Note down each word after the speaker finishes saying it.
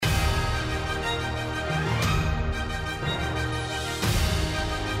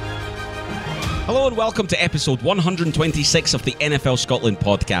Hello and welcome to episode 126 of the NFL Scotland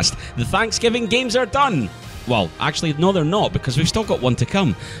podcast. The Thanksgiving games are done. Well, actually, no, they're not, because we've still got one to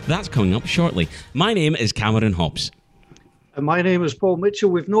come. That's coming up shortly. My name is Cameron Hobbs. And my name is Paul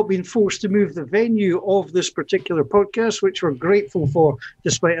Mitchell. We've not been forced to move the venue of this particular podcast, which we're grateful for,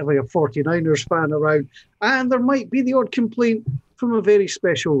 despite having a 49ers fan around. And there might be the odd complaint from a very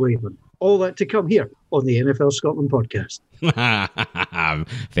special Raven. All that to come here on the NFL Scotland podcast.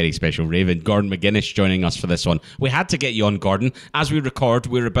 Very special Raven. Gordon McGuinness joining us for this one. We had to get you on, Gordon. As we record,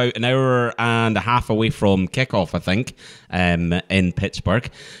 we're about an hour and a half away from kickoff, I think, in Pittsburgh.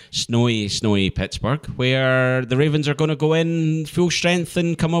 Snowy Pittsburgh, where the Ravens are going to go in full strength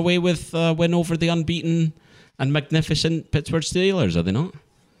and come away with a win over the unbeaten and magnificent Pittsburgh Steelers, are they not?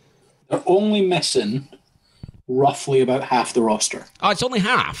 They're only missing roughly about half the roster. Oh, it's only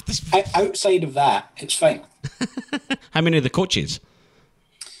half? Outside of that, it's fine. How many are the coaches?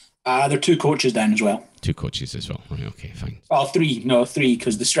 There are two coaches down as well. Two coaches as well. Right, okay, fine. Well, three,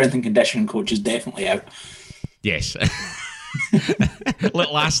 because the strength and conditioning coach is definitely out. Yes.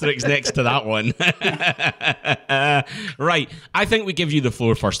 Little asterisk next to that one. Right. I think we give you the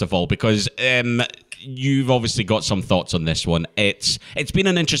floor first of all, because you've obviously got some thoughts on this one. It's been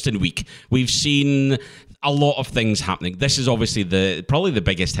an interesting week. We've seen a lot of things happening. This is obviously probably the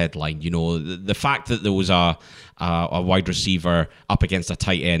biggest headline. You know, the fact that there was a wide receiver up against a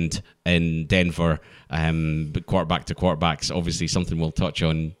tight end in Denver, quarterback to quarterbacks, obviously something we'll touch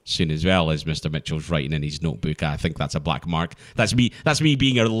on soon as well, as Mr. Mitchell's writing in his notebook. I think that's a black mark. That's me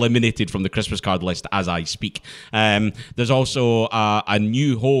being eliminated from the Christmas card list as I speak. There's also a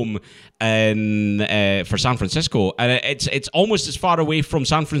new home for San Francisco, and it's almost as far away from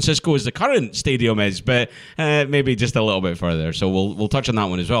San Francisco as the current stadium is, but maybe just a little bit further. So we'll touch on that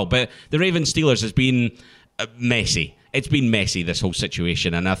one as well. But the Ravens Steelers has been messy. It's been messy, this whole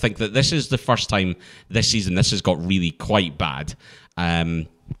situation, and I think that this is the first time this season this has got really quite bad.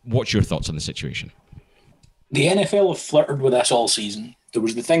 What's your thoughts on the situation? The NFL have flirted with this all season. There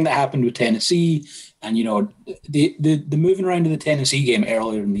was the thing that happened with Tennessee, and the moving around of the Tennessee game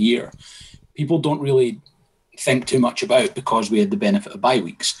earlier in the year, people don't really think too much about because we had the benefit of bye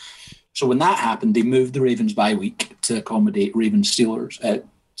weeks. So when that happened, they moved the Ravens bye week to accommodate Titans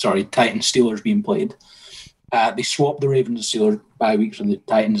Steelers being played. They swapped the Ravens and Steelers bye weeks and the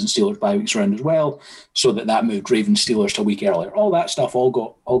Titans and Steelers bye weeks around as well, so that moved Ravens Steelers to a week earlier. All that stuff all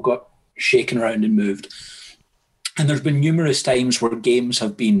got shaken around and moved. And there's been numerous times where games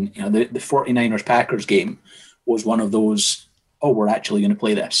have been, the 49ers Packers game was one of those, we're actually going to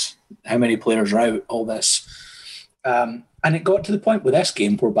play this. How many players are out? All this. And it got to the point with this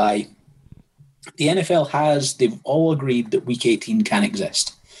game whereby the NFL they've all agreed that Week 18 can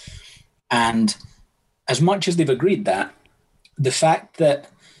exist. And as much as they've agreed that, the fact that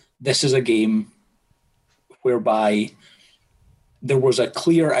this is a game whereby there was a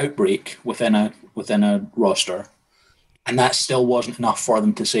clear outbreak within a roster, and that still wasn't enough for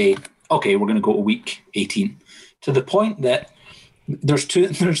them to say, okay, we're going to go to Week 18, to the point that there's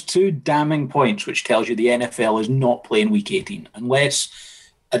two damning points which tells you the NFL is not playing Week 18 unless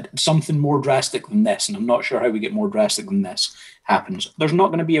something more drastic than this, and I'm not sure how we get more drastic than this, happens. There's not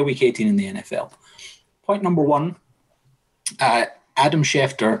going to be a Week 18 in the NFL. Point number one, Adam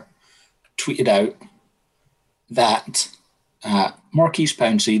Schefter tweeted out that Maurkice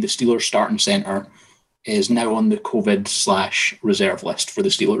Pouncey, the Steelers starting center, is now on the COVID/reserve list for the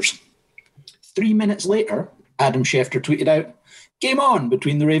Steelers. 3 minutes later, Adam Schefter tweeted out, game on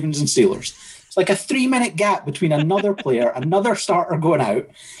between the Ravens and Steelers. It's like a 3 minute gap between another player, another starter going out,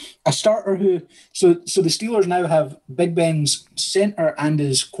 a starter who... So the Steelers now have Big Ben's center and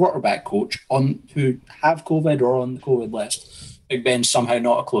his quarterback coach who have COVID or on the COVID list. Big Ben's somehow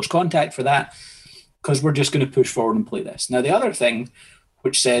not a close contact for that because we're just going to push forward and play this. Now, the other thing,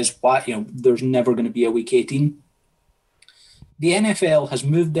 which says there's never going to be a Week 18, the NFL has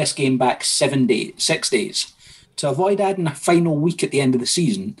moved this game back 6 days. To avoid adding a final week at the end of the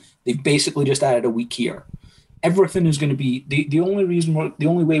season, they've basically just added a week here. Everything is going to be the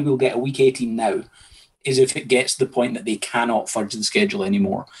only way we'll get a Week 18 now is if it gets to the point that they cannot fudge the schedule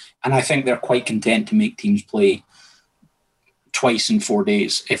anymore. And I think they're quite content to make teams play twice in 4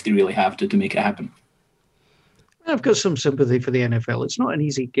 days if they really have to make it happen. I've got some sympathy for the NFL. It's not an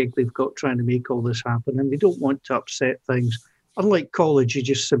easy gig they've got trying to make all this happen, and they don't want to upset things. Unlike college, you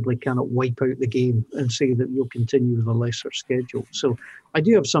just simply cannot wipe out the game and say that you'll continue with a lesser schedule. So I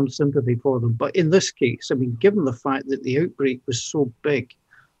do have some sympathy for them. But in this case, I mean, given the fact that the outbreak was so big,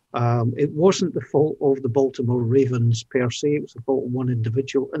 it wasn't the fault of the Baltimore Ravens per se. It was the fault of one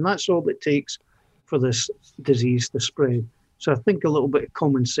individual. And that's all it takes for this disease to spread. So I think a little bit of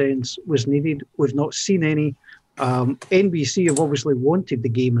common sense was needed. We've not seen any. NBC have obviously wanted the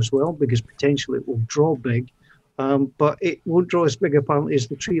game as well because potentially it will draw big. But it won't draw as big apparently as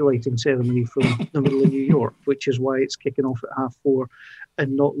the tree lighting ceremony from the middle of New York, which is why it's kicking off at 4:30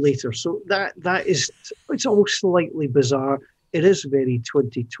 and not later. So that is, it's all slightly bizarre. It is very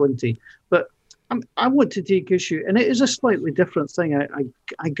 2020. But I want to take issue, and it is a slightly different thing,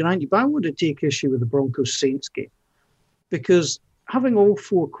 I grant you, but I want to take issue with the Broncos-Saints game. Because having all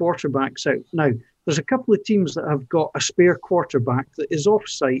 4 quarterbacks out, now, there's a couple of teams that have got a spare quarterback that is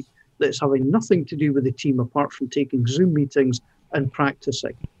off-site, that's having nothing to do with the team apart from taking Zoom meetings and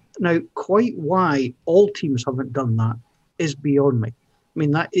practicing. Now, quite why all teams haven't done that is beyond me. I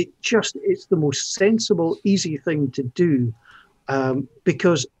mean, it's the most sensible, easy thing to do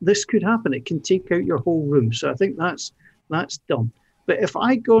because this could happen. It can take out your whole room. So I think that's dumb. But if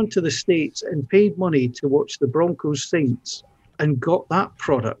I'd gone to the States and paid money to watch the Broncos Saints and got that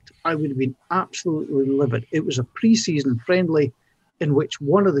product, I would have been absolutely livid. It was a preseason friendly in which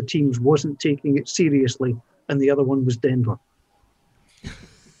one of the teams wasn't taking it seriously and the other one was Denver.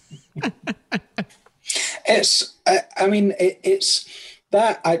 It's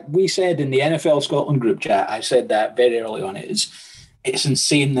that we said in the NFL Scotland group chat, I said that very early on, it's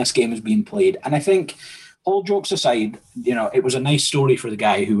insane this game is being played. And I think, all jokes aside, it was a nice story for the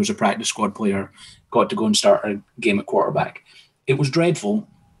guy who was a practice squad player, got to go and start a game at quarterback. It was dreadful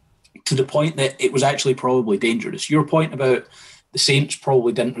to the point that it was actually probably dangerous. Your point about the Saints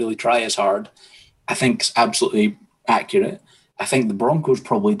probably didn't really try as hard, I think is absolutely accurate. I think the Broncos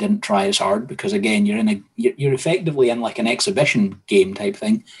probably didn't try as hard because, again, you're effectively in like an exhibition game type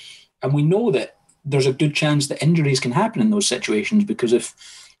thing. And we know that there's a good chance that injuries can happen in those situations because if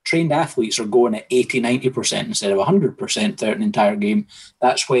trained athletes are going at 80, 90% instead of 100% throughout an entire game,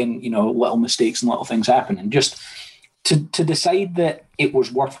 that's when, little mistakes and little things happen. And just to decide that it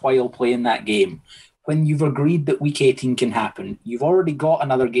was worthwhile playing that game, when you've agreed that week 18 can happen, you've already got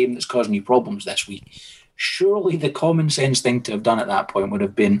another game that's causing you problems this week. Surely the common sense thing to have done at that point would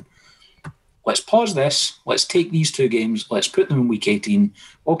have been, let's pause this, let's take these 2 games, let's put them in week 18.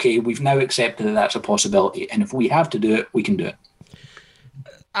 Okay, we've now accepted that that's a possibility. And if we have to do it, we can do it.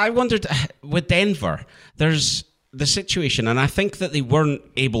 I wondered, with Denver, there's the situation, and I think that they weren't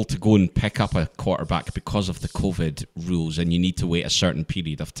able to go and pick up a quarterback because of the COVID rules, and you need to wait a certain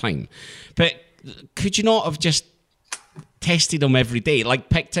period of time. But could you not have just tested them every day, like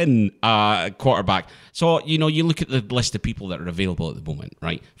picked in a quarterback? So, you look at the list of people that are available at the moment,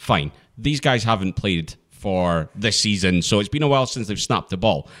 right? Fine. These guys haven't played for this season, so it's been a while since they've snapped the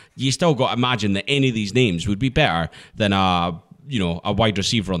ball. You still got to imagine that any of these names would be better than a wide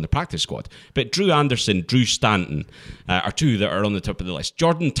receiver on the practice squad. But Drew Anderson, Drew Stanton are 2 that are on the top of the list.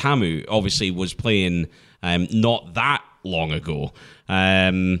 Jordan Ta'amu obviously was playing not that long ago.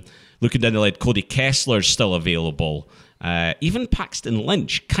 Looking down the line, Cody Kessler's still available. Even Paxton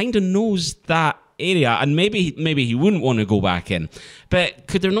Lynch kind of knows that area, and maybe he wouldn't want to go back in. But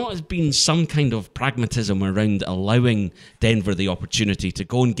could there not have been some kind of pragmatism around allowing Denver the opportunity to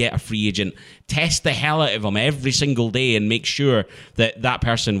go and get a free agent, test the hell out of him every single day and make sure that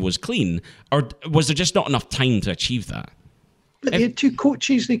person was clean? Or was there just not enough time to achieve that? But they had 2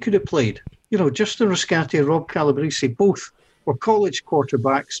 coaches they could have played. Justin Riscati and Rob Calabrese, both were college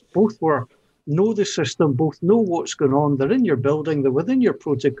quarterbacks, both know the system, both know what's going on. They're in your building, they're within your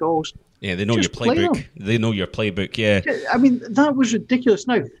protocols. Yeah, they know your playbook. They know your playbook, yeah. I mean, that was ridiculous.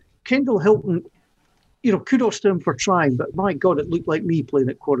 Now, Kendall Hilton, kudos to him for trying, but my God, it looked like me playing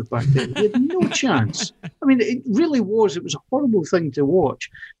at quarterback then. He had no chance. I mean, it really was. It was a horrible thing to watch.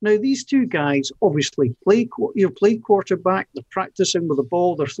 Now, these 2 guys obviously play quarterback. They're practicing with the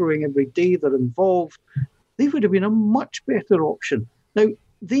ball. They're throwing every day. They're involved. They would have been a much better option. Now,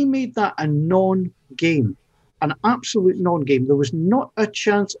 they made that a non-game, an absolute non-game. There was not a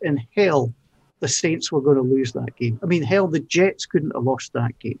chance in hell the Saints were going to lose that game. I mean, hell, the Jets couldn't have lost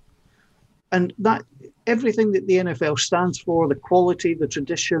that game. And that everything that the NFL stands for, the quality, the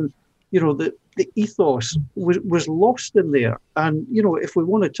tradition, the ethos was lost in there. And, if we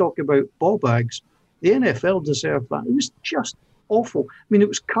want to talk about ball bags, the NFL deserved that. It was just awful. I mean, it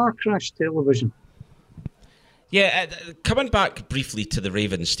was car crash television. Yeah, coming back briefly to the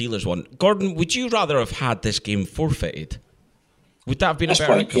Ravens-Steelers one, Gordon, would you rather have had this game forfeited? Would that have been a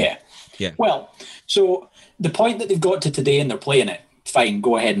better outcome? Yeah. Well, so the point that they've got to today and they're playing it, fine,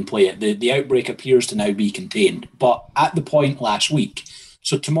 go ahead and play it. The outbreak appears to now be contained. But at the point last week,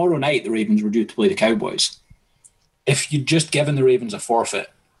 so tomorrow night the Ravens were due to play the Cowboys. If you'd just given the Ravens a forfeit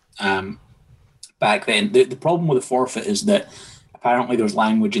back then, the problem with the forfeit is that apparently there's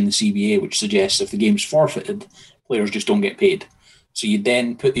language in the CBA which suggests if the game's forfeited, players just don't get paid. So you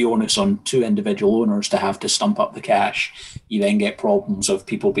then put the onus on 2 individual owners to have to stump up the cash. You then get problems of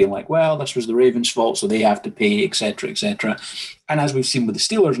people being like, well, this was the Ravens' fault, so they have to pay, etc., etc. And as we've seen with the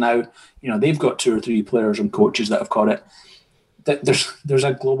Steelers now, they've got 2 or 3 players and coaches that have caught it. There's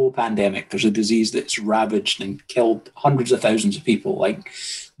a global pandemic. There's a disease that's ravaged and killed hundreds of thousands of people. Like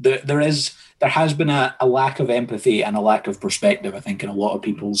there has been a lack of empathy and a lack of perspective, I think, in a lot of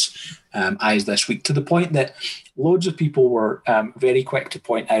people's eyes this week, to the point that loads of people were very quick to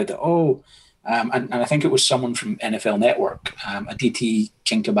point out that, and I think it was someone from NFL Network, Aditi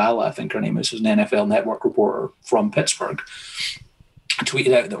Kinkhabala, I think her name is, an NFL Network reporter from Pittsburgh,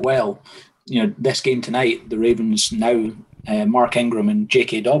 tweeted out that, this game tonight, the Ravens now, Mark Ingram and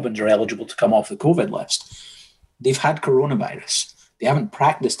J.K. Dobbins are eligible to come off the COVID list. They've had coronavirus. They haven't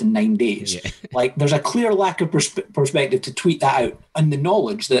practiced in 9 days. Yeah. Like, there's a clear lack of perspective to tweet that out, and the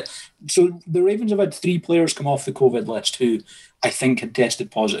knowledge that... So the Ravens have had 3 players come off the COVID list who I think had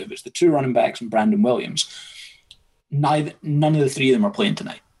tested positive. It's the 2 running backs and Brandon Williams. None of the 3 of them are playing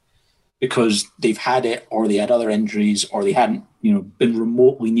tonight because they've had it, or they had other injuries, or they hadn't, been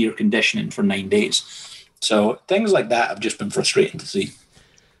remotely near conditioning for 9 days. So things like that have just been frustrating to see.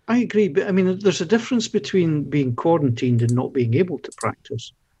 I agree, but I mean, there's a difference between being quarantined and not being able to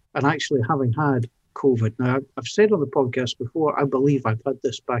practice and actually having had COVID. Now, I've said on the podcast before, I believe I've had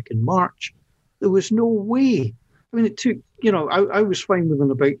this back in March. There was no way. I mean, it took, I was fine within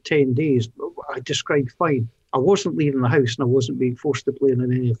about 10 days. I described fine. I wasn't leaving the house and I wasn't being forced to play in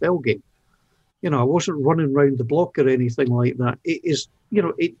an NFL game. I wasn't running around the block or anything like that. It is,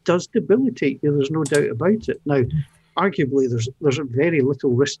 it does debilitate you. There's no doubt about it. Now, arguably, there's a very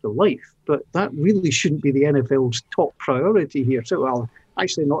little risk to life, but that really shouldn't be the NFL's top priority here. So, well,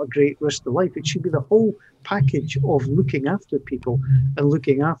 actually not a great risk to life. It should be the whole package of looking after people and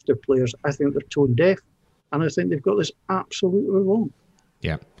looking after players. I think they're tone deaf, and I think they've got this absolutely wrong.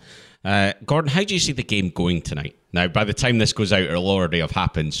 Yeah. Gordon, how do you see the game going tonight? Now, by the time this goes out, it'll already have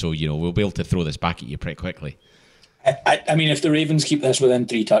happened, so, we'll be able to throw this back at you pretty quickly. I mean, if the Ravens keep this within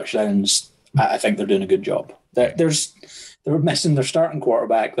 3 touchdowns, I think they're doing a good job. They're missing their starting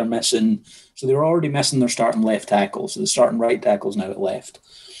quarterback. They were already missing their starting left tackle. So the starting right tackle's now at left.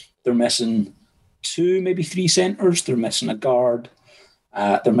 They're missing 2, maybe 3 centers. They're missing a guard.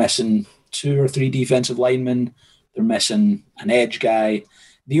 They're missing 2 or 3 defensive linemen. They're missing an edge guy.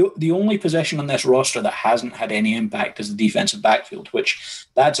 The only position on this roster that hasn't had any impact is the defensive backfield, which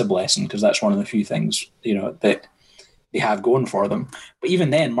that's a blessing because that's one of the few things, that they have going for them. But even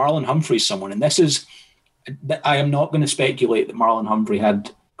then, Marlon Humphrey's someone, and I am not going to speculate that Marlon Humphrey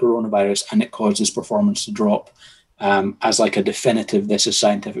had coronavirus and it caused his performance to drop as like a definitive, this is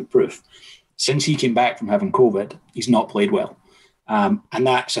scientific proof. Since he came back from having COVID, he's not played well. And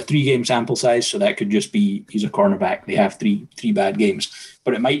that's a 3-game sample size, so that could just be he's a cornerback. They have three bad games.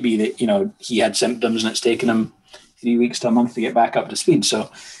 But it might be that, he had symptoms and it's taken him 3 weeks to a month to get back up to speed. So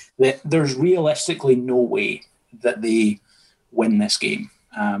there's realistically no way that they win this game,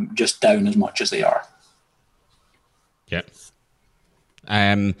 just down as much as they are. Yeah.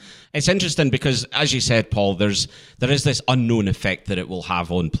 It's interesting because, as you said, Paul, there is this unknown effect that it will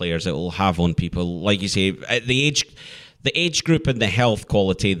have on players, it will have on people. Like you say, the age group and the health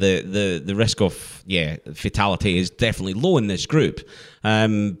quality, the risk of fatality is definitely low in this group.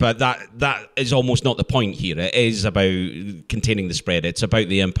 But that is almost not the point here. It is about containing the spread. It's about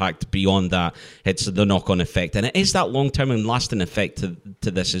the impact beyond that. It's the knock-on effect. And it is that long-term and lasting effect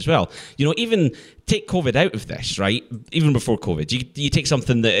to this as well. Even take COVID out of this, right? Even before COVID, you take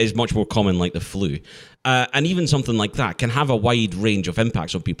something that is much more common like the flu. And even something like that can have a wide range of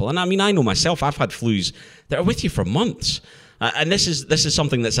impacts on people. And I mean, I know myself, I've had flus that are with you for months. And this is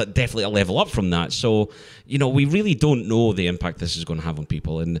something that's definitely a level up from that. So, we really don't know the impact this is going to have on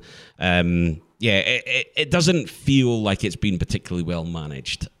people. And it doesn't feel like it's been particularly well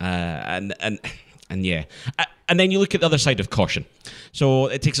managed. And then you look at the other side of caution. So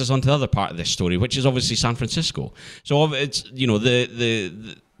it takes us on to the other part of this story, which is obviously San Francisco. So it's,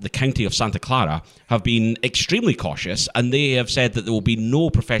 the county of Santa Clara have been extremely cautious, and they have said that there will be no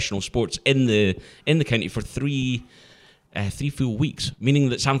professional sports in the county for 3 full weeks, meaning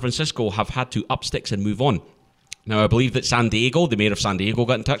that San Francisco have had to up sticks and move on. Now, I believe that the mayor of San Diego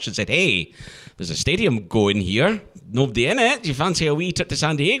got in touch and said, hey, there's a stadium going here, nobody in it, do you fancy a wee trip to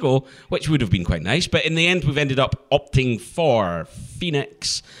San Diego? Which would have been quite nice, but in the end we've ended up opting for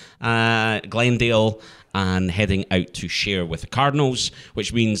Phoenix, Glendale, and heading out to share with the Cardinals,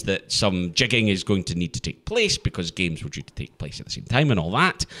 which means that some jigging is going to need to take place because games were due to take place at the same time and all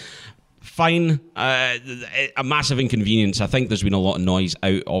that. fine. A massive inconvenience. I think there's been a lot of noise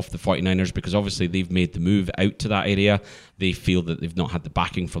out of the 49ers because obviously they've made the move out to that area. They feel that they've not had the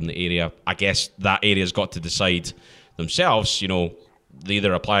backing from the area. I guess that area's got to decide themselves, they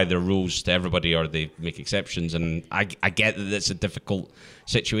either apply their rules to everybody or they make exceptions. And I get that it's a difficult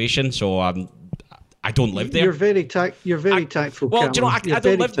situation, so I don't live there. You're very tactful. Well, Cameron. I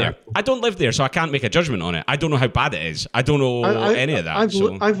don't live there. I don't live there, so I can't make a judgment on it. I don't know how bad it is. I don't know any of that.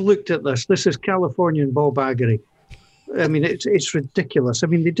 I've looked at this. This is Californian ball baggery. I mean, it's ridiculous. I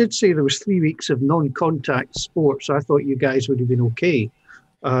mean, they did say there was 3 weeks of non-contact sports. So I thought you guys would have been okay.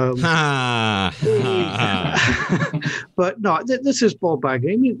 But no, this is ball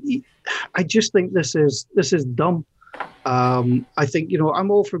baggery. I mean, I just think this is dumb. I think,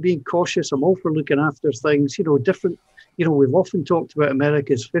 I'm all for being cautious. I'm all for looking after things, different, we've often talked about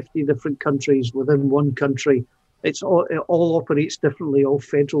America's 50 different countries within one country. It all operates differently, all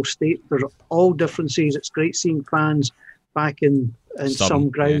federal, state. There's all differences. It's great seeing fans back in some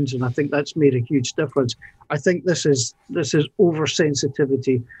grounds, and I think that's made a huge difference. I think this is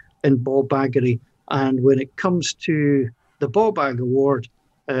oversensitivity in ball baggery. And when it comes to the Ball Bag Award,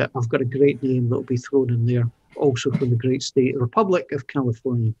 I've got a great name that will be thrown in there, also from the great state, Republic of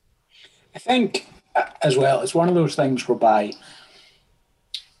California. I think, as well, it's one of those things whereby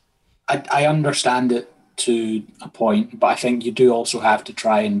I understand it to a point, but I think you do also have to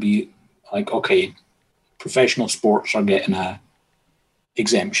try and be like, okay, professional sports are getting a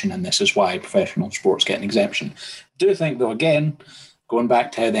exemption, and this is why professional sports get an exemption. I do think, though, again, going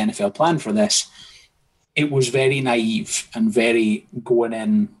back to how the NFL planned for this, it was very naive and very going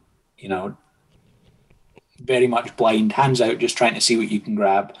in, very much blind, hands out, just trying to see what you can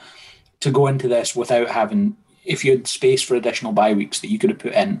grab, to go into this without having, if you had space for additional bye weeks that you could have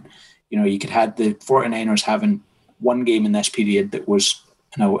put in, you could have the 49ers having one game in this period that was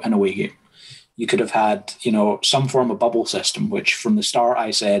an away game. You could have had, some form of bubble system, which from the start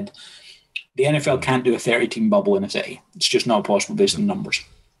I said, the NFL can't do a 30-team bubble in a city. It's just not possible based on numbers.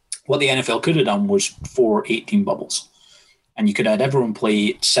 What the NFL could have done was 4 8-team bubbles. And you could have had everyone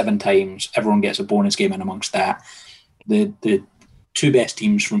play 7 times. Everyone gets a bonus game in amongst that. The 2 best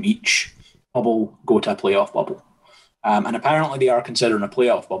teams from each bubble go to a playoff bubble. And apparently they are considering a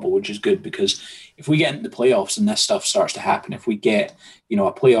playoff bubble, which is good, because if we get into the playoffs and this stuff starts to happen, if we get, a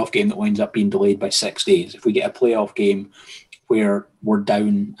playoff game that winds up being delayed by 6 days, if we get a playoff game where we're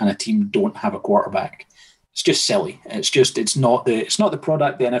down and a team don't have a quarterback, it's just silly. It's not the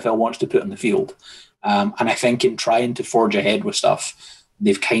product the NFL wants to put on the field. And I think in trying to forge ahead with stuff,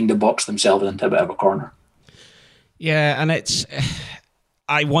 they've kind of boxed themselves into a bit of a corner. Yeah, and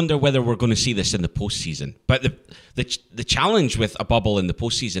I wonder whether we're going to see this in the postseason. But the challenge with a bubble in the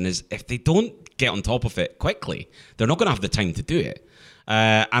postseason is if they don't get on top of it quickly, they're not going to have the time to do it.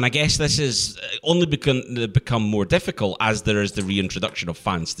 And I guess this is only become more difficult as there is the reintroduction of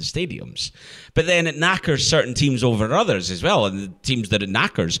fans to stadiums. But then it knackers certain teams over others as well. And the teams that it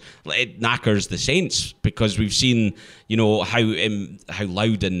knackers the Saints, because we've seen, how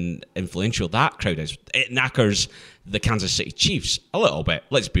loud and influential that crowd is. It knackers the Kansas City Chiefs a little bit.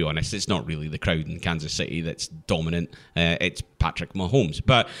 Let's be honest, it's not really the crowd in Kansas City that's dominant. It's Patrick Mahomes.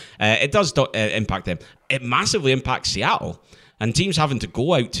 But it does impact them. It massively impacts Seattle. And teams having to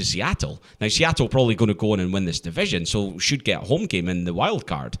go out to Seattle. Now, Seattle probably going to go in and win this division, so should get a home game in the wild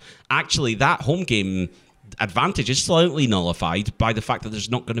card. Actually, that home game advantage is slightly nullified by the fact that there's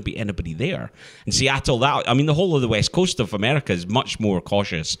not going to be anybody there. In Seattle, the whole of the west coast of America is much more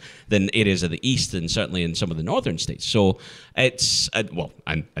cautious than areas of the east and certainly in some of the northern states. So it's,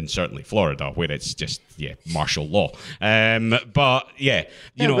 and certainly Florida, where it's just, martial law. But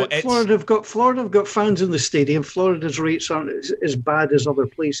Florida have got fans in the stadium. Florida's rates aren't as bad as other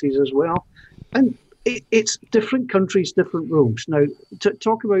places as well. And it's different countries, different rules. Now, to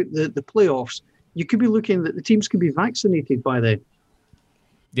talk about the playoffs, you could be looking that the teams could be vaccinated by then.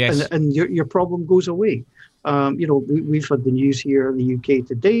 Yes. And your problem goes away. We've had the news here in the UK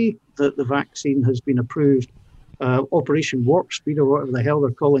today that the vaccine has been approved. Operation Warp Speed, or whatever the hell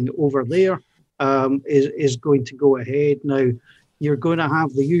they're calling it over there, is going to go ahead. Now, you're going to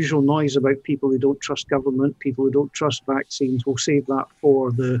have the usual noise about people who don't trust government, people who don't trust vaccines. We'll save that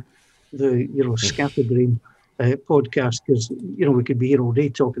for the scatterbrain podcast, because we could be here all day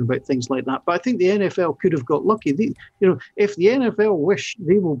talking about things like that. But I think the NFL could have got lucky. If the NFL wish,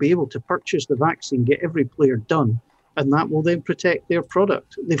 they will be able to purchase the vaccine, get every player done, and that will then protect their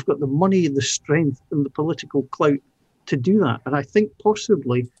product. They've got the money, the strength, and the political clout to do that. And I think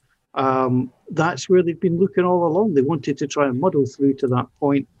possibly that's where they've been looking all along. They wanted to try and muddle through to that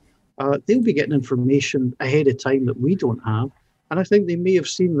point. They'll be getting information ahead of time that we don't have. And I think they may have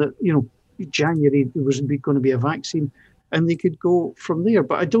seen that, January there was going to be a vaccine, and they could go from there.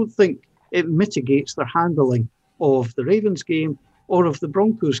 But I don't think it mitigates their handling of the Ravens game or of the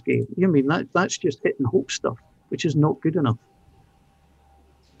Broncos game. I mean, that's just hit and hope stuff, which is not good enough.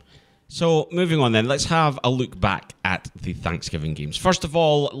 So moving on then, let's have a look back at the Thanksgiving games. First of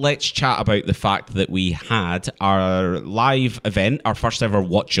all, let's chat about the fact that we had our live event, our first ever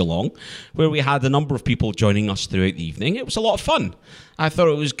watch along, where we had a number of people joining us throughout the evening. It was a lot of fun. I thought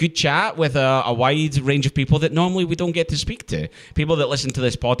it was good chat with a wide range of people that normally we don't get to speak to, people that listen to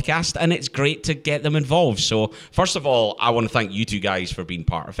this podcast, and it's great to get them involved. So first of all, I want to thank you two guys for being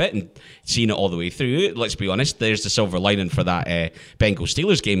part of it and seeing it all the way through. Let's be honest, there's the silver lining for that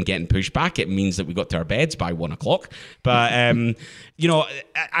Bengals-Steelers game getting pushed back. It means that we got to our beds by 1 o'clock. But,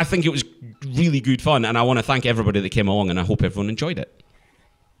 I think it was really good fun, and I want to thank everybody that came along, and I hope everyone enjoyed it.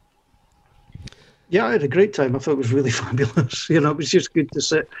 Yeah, I had a great time. I thought it was really fabulous. It was just good to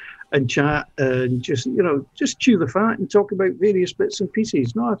sit and chat and just chew the fat and talk about various bits and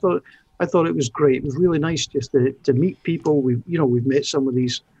pieces. No, I thought it was great. It was really nice just to meet people. We've met some of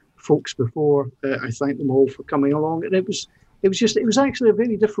these folks before. I thank them all for coming along, and it was actually a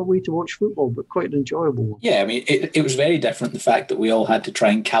very different way to watch football, but quite an enjoyable one. Yeah, I mean, it was very different, the fact that we all had to try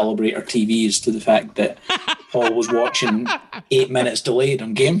and calibrate our TVs to the fact that Paul was watching 8 minutes delayed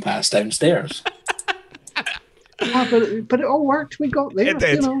on Game Pass downstairs. But it all worked. We got there. It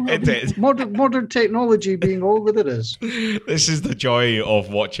did. It did. Modern technology being all that it is. This is the joy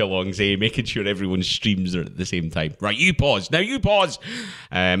of watch-alongs, making sure everyone's streams are at the same time. Right, you pause. Now you pause.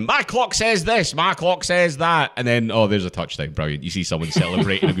 My clock says this. My clock says that. And then, there's a touchdown. Brilliant. You see someone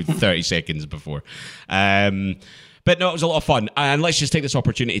celebrating a good 30 seconds before. But no, it was a lot of fun. And let's just take this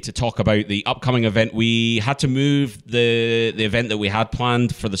opportunity to talk about the upcoming event. We had to move the event that we had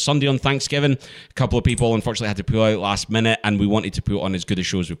planned for the Sunday on Thanksgiving. A couple of people, unfortunately, had to pull out last minute, and we wanted to put on as good a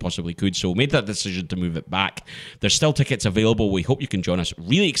show as we possibly could. So we made that decision to move it back. There's still tickets available. We hope you can join us.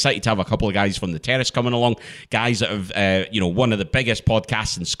 Really excited to have a couple of guys from the Terrace coming along. Guys that have, one of the biggest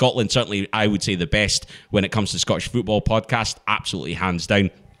podcasts in Scotland. Certainly, I would say the best when it comes to Scottish football podcast. Absolutely hands down.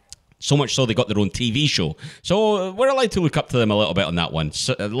 So much so they got their own TV show. So we're allowed to look up to them a little bit on that one.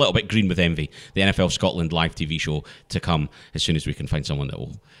 So a little bit green with envy. The NFL Scotland live TV show to come as soon as we can find someone that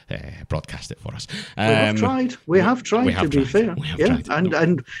will broadcast it for us. We have tried, to be fair.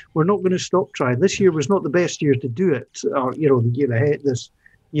 And we're not going to stop trying. This year was not the best year to do it, or, the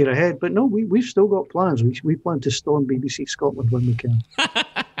year ahead. But no, we've still got plans. We plan to storm BBC Scotland when we can.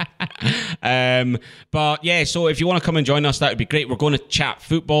 But yeah, so if you want to come and join us, that would be great. We're going to chat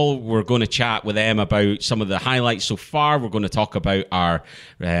football. We're going to chat with them about some of the highlights so far. We're going to talk about our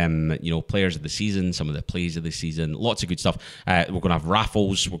players of the season, some of the plays of the season, lots of good stuff. We're going to have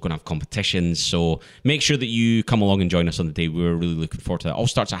raffles, we're going to have competitions, so make sure that you come along and join us on the day. We're really looking forward to that. All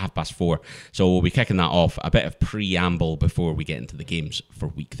starts at 4:30, so we'll be kicking that off. A bit of preamble before we get into the games for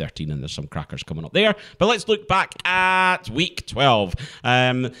week 13, and there's some crackers coming up there. But let's look back at week 12.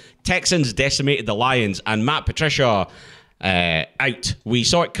 Texans decimated the Lions, and Matt Patricia out. We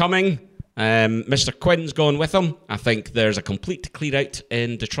saw it coming. Mr. Quinn's going with him. I think there's a complete clear out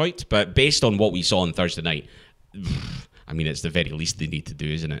in Detroit, but based on what we saw on Thursday night, I mean, it's the very least they need to do,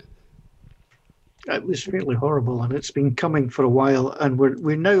 isn't it? It was fairly horrible, and it's been coming for a while, and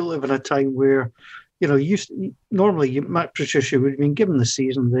we now live in a time where, normally Matt Patricia would have been given the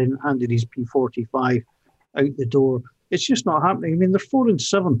season, then handed his P45 out the door. It's just not happening. I mean, they're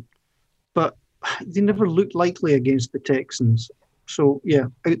 4-7, but they never looked likely against the Texans. So, yeah,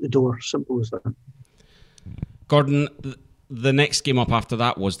 out the door. Simple as that. Gordon, the next game up after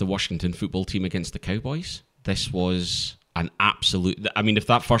that was the Washington football team against the Cowboys. This was an absolute... I mean, if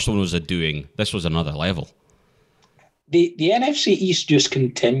that first one was a doing, this was another level. The NFC East just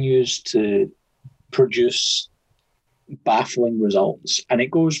continues to produce baffling results. And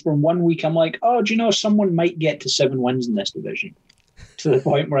it goes from one week, I'm like, someone might get to 7 wins in this division, to the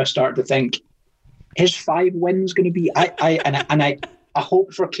point where I start to think, is 5 wins going to be... I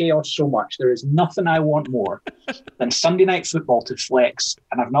hope for chaos so much. There is nothing I want more than Sunday Night Football to flex,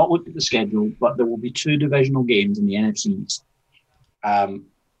 and I've not looked at the schedule, but there will be 2 divisional games in the NFC East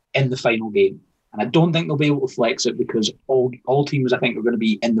in the final game. And I don't think they'll be able to flex it because all teams, I think, are going to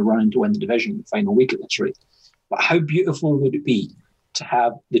be in the running to win the division the final week at this rate. But how beautiful would it be to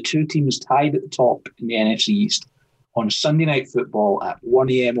have the 2 teams tied at the top in the NFC East on Sunday Night Football at 1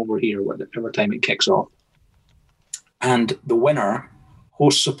 a.m. over here, whatever time it kicks off. And the winner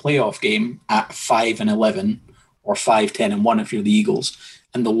hosts a playoff game at 5-11 or 5-10-1 if you're the Eagles,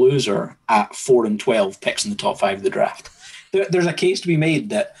 and the loser at 4-12 picks in the top 5 of the draft. There's a case to be made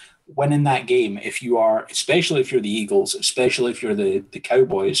that winning that game, especially if you're the Eagles, especially if you're the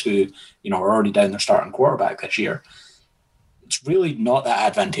Cowboys, who are already down their starting quarterback this year, it's really not that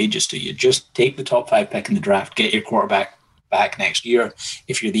advantageous to you. Just take the top 5 pick in the draft, get your quarterback back next year.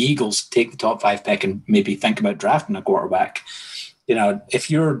 If you're the Eagles, take the top 5 pick and maybe think about drafting a quarterback. If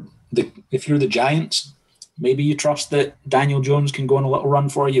you're the Giants, maybe you trust that Daniel Jones can go on a little run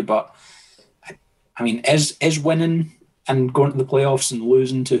for you. But I mean, is winning and going to the playoffs and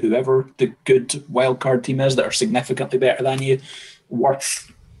losing to whoever the good wild card team is that are significantly better than you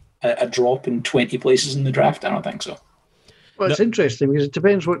worth a drop in 20 places in the draft? I don't think so. Well, it's interesting because it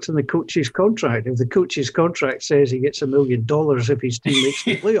depends what's in the coach's contract. If the coach's contract says he gets $1 million if his team makes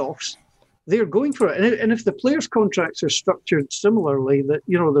the playoffs, they're going for it. And if the players' contracts are structured similarly, that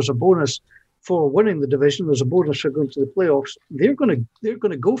there's a bonus for winning the division, there's a bonus for going to the playoffs, they're going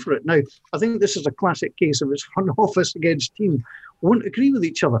to go for it. Now, I think this is a classic case of it's front office against team won't agree with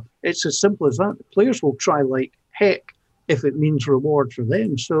each other. It's as simple as that. The players will try like heck if it means reward for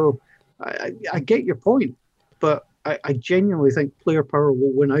them. So I get your point, but I genuinely think player power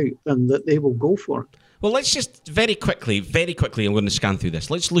will win out and that they will go for it. Well, let's just very quickly, I'm going to scan through this.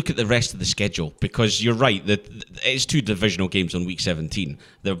 Let's look at the rest of the schedule, because you're right that it's 2 divisional games on week 17.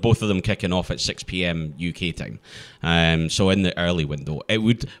 They're both of them kicking off at 6 p.m. UK time. So in the early window, I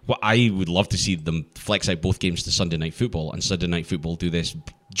would love to see them flex out both games to Sunday Night Football, and Sunday Night Football do this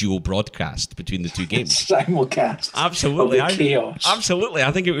dual broadcast between the 2 games. Simulcast. Absolutely. Chaos. Absolutely.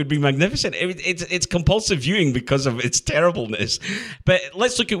 I think it would be magnificent. It's compulsive viewing because of its terribleness. But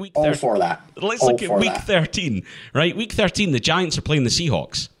let's look at week 13. All for that. Let's look at week 13. Right? Week 13, the Giants are playing the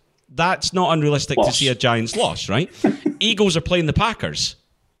Seahawks. That's not unrealistic to see a Giants loss, right? Eagles are playing the Packers.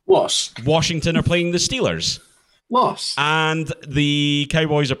 Loss. Washington are playing the Steelers. Loss. And the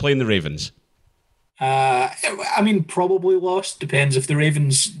Cowboys are playing the Ravens. I mean, probably lost. Depends if the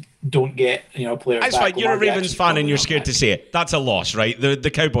Ravens don't get players. That's back. fine. You're a Ravens fan and you're scared to say it. That's a loss, right? The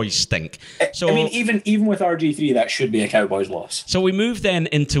Cowboys stink. So I mean, even with RG3, that should be a Cowboys loss. So we move then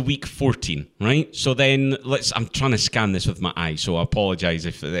into week 14, right? So then I'm trying to scan this with my eye, so I apologise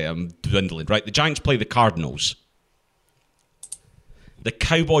if I'm dwindling. Right, the Giants play the Cardinals. The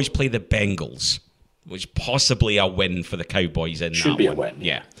Cowboys play the Bengals, which possibly a win for the Cowboys in should that be one. A win.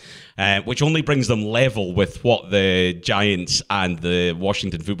 Yeah. Which only brings them level with what the Giants and the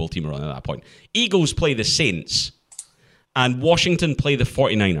Washington football team are on at that point. Eagles play the Saints, and Washington play the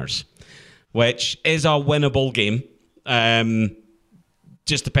 49ers, which is a winnable game,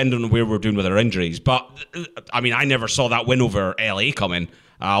 just depending on where we're doing with our injuries. But, I mean, I never saw that win over LA coming,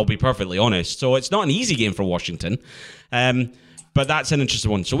 I'll be perfectly honest. So it's not an easy game for Washington. But that's an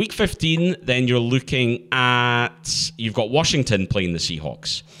interesting one. So week 15, then you're looking at, you've got Washington playing the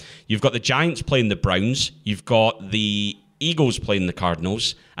Seahawks. You've got the Giants playing the Browns. You've got the Eagles playing the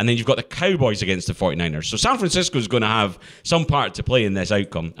Cardinals. And then you've got the Cowboys against the 49ers. So San Francisco is going to have some part to play in this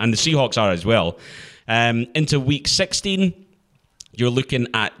outcome. And the Seahawks are as well. Into week 16, you're looking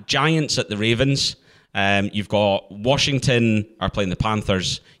at Giants at the Ravens. You've got Washington are playing the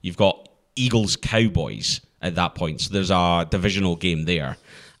Panthers. You've got Eagles Cowboys at that point. So there's a divisional game there.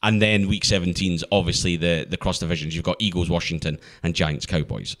 And then week 17 is obviously the cross divisions. You've got Eagles, Washington, and Giants,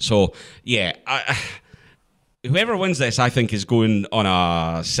 Cowboys. So, yeah, whoever wins this, I think, is going on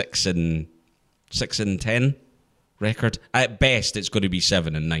a 6-10 record. At best, it's going to be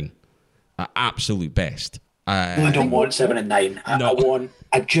 7-9. At absolute best. I don't want 7 and 9.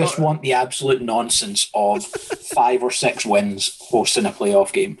 I just want the absolute nonsense of 5 or 6 wins hosting a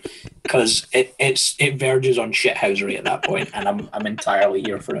playoff game, because it verges on shithousery at that point, and I'm entirely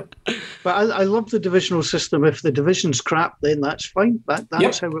here for it. But I love the divisional system. If the division's crap, then that's fine.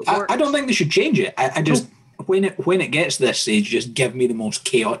 That's how it works. I don't think they should change it. I just when it gets this stage, just give me the most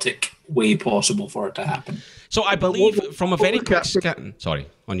chaotic way possible for it to happen. So I believe from a very quick scan. Sorry,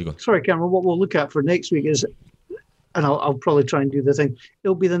 on you go. Sorry, Cameron. What we'll look at for next week is, and I'll probably try and do the thing,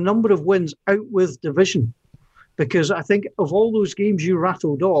 it'll be the number of wins out with division. Because I think of all those games you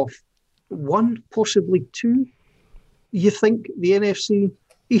rattled off, 1, possibly 2, you think the NFC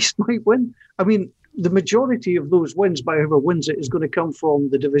East might win. I mean, the majority of those wins, by whoever wins it, is going to come from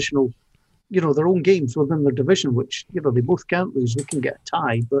the divisional, their own games within their division, which, they both can't lose. They can get a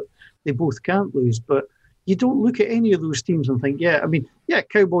tie, but they both can't lose. But you don't look at any of those teams and think,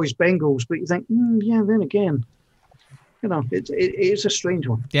 Cowboys, Bengals, but you think, then again, it's a strange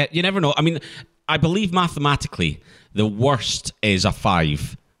one. Yeah, you never know. I mean, I believe mathematically the worst is a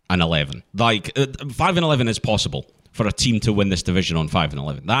 5-11. Like 5-11 is possible for a team to win this division on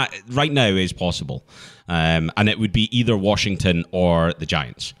 5-11. That right now is possible, and it would be either Washington or the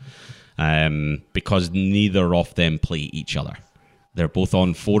Giants, because neither of them play each other. They're both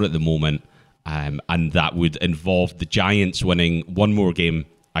on 4 at the moment, and that would involve the Giants winning one more game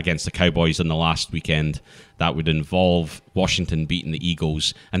against the Cowboys in the last weekend. That would involve Washington beating the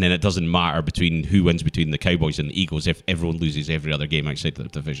Eagles, and then it doesn't matter between who wins between the Cowboys and the Eagles if everyone loses every other game outside the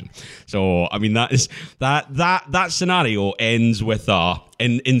division. So I mean that scenario ends with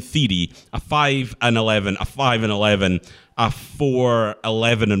in theory a 5-11, a 5-11, a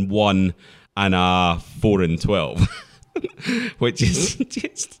 4-11-1, and a 4-12, which is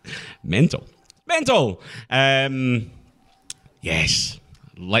just mental. Yes.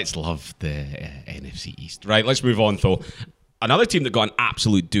 Let's love the NFC East. Right, let's move on, though. Another team that got an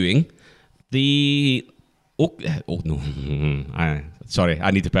absolute doing, the... sorry,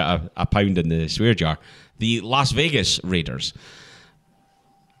 I need to put a pound in the swear jar. The Las Vegas Raiders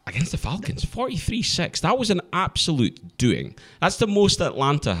against the Falcons, 43-6. That was an absolute doing. That's the most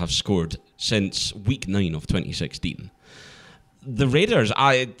Atlanta have scored since week 9 of 2016. The Raiders,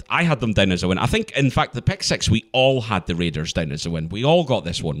 I had them down as a win. I think, in fact, the pick 6, we all had the Raiders down as a win. We all got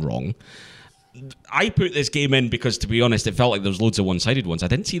this one wrong. I put this game in because, to be honest, it felt like there was loads of one-sided ones. I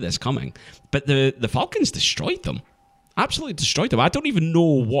didn't see this coming. But the Falcons destroyed them. Absolutely destroyed them. I don't even know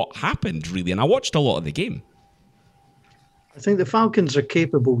what happened, really, and I watched a lot of the game. I think the Falcons are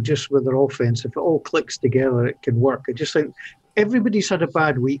capable just with their offense. If it all clicks together, it can work. I just think everybody's had a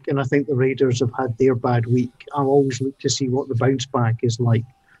bad week, and I think the Raiders have had their bad week. I'll always look to see what the bounce back is like.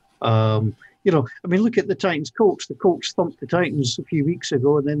 Look at the Titans-Colts. The Colts thumped the Titans a few weeks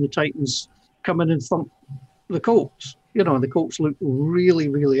ago, and then the Titans come in and thump the Colts. The Colts look really,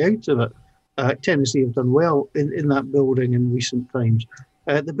 really out of it. Tennessee have done well in that building in recent times.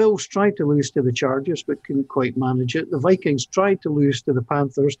 The Bills tried to lose to the Chargers, but couldn't quite manage it. The Vikings tried to lose to the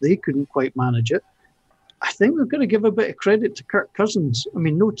Panthers. They couldn't quite manage it. I think we've got to give a bit of credit to Kirk Cousins. I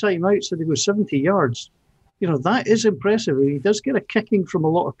mean, no timeout, so they go 70 yards. That is impressive. He does get a kicking from a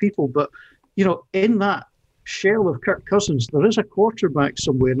lot of people, but, in that shell of Kirk Cousins, there is a quarterback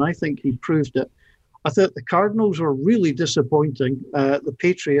somewhere, and I think he proved it. I thought the Cardinals were really disappointing. The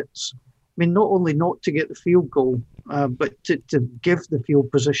Patriots, not only not to get the field goal, but to give the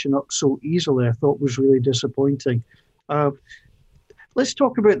field position up so easily, I thought was really disappointing. Let's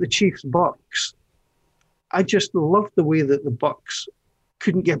talk about the Chiefs-Bucks. I just loved the way that the Bucks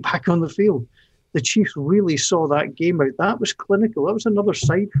couldn't get back on the field. The Chiefs really saw that game out. That was clinical. That was another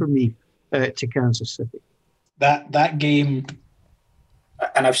side for me to Kansas City. That game,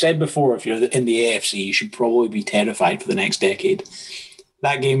 and I've said before, if you're in the AFC, you should probably be terrified for the next decade.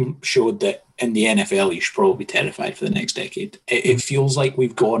 That game showed that in the NFL, you should probably be terrified for the next decade. It feels like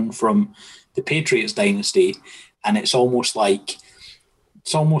we've gone from the Patriots dynasty, and it's almost like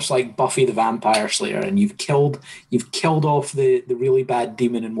Buffy the Vampire Slayer, and you've killed off the really bad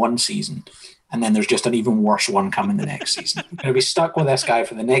demon in one season, and then there's just an even worse one coming the next season. You're going to be stuck with this guy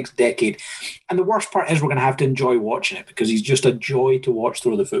for the next decade. And the worst part is we're going to have to enjoy watching it because he's just a joy to watch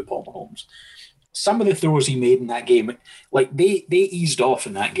throw the football, Mahomes. Some of the throws he made in that game, like they eased off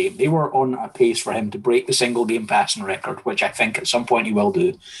in that game. They were on a pace for him to break the single game passing record, which I think at some point he will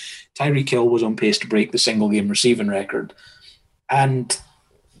do. Tyreek Hill was on pace to break the single game receiving record. And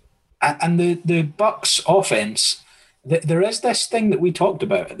the Bucks offense, there is this thing that we talked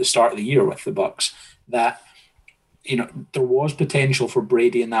about at the start of the year with the Bucks, that there was potential for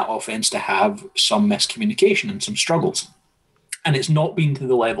Brady in that offense to have some miscommunication and some struggles. And it's not been to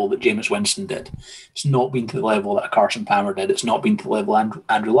the level that Jameis Winston did. It's not been to the level that Carson Palmer did. It's not been to the level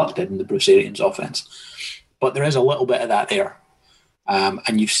Andrew Luck did in the Bruce Arians offense. But there is a little bit of that there.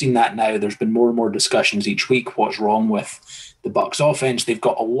 And you've seen that now. There's been more and more discussions each week. What's wrong with the Bucks offense? They've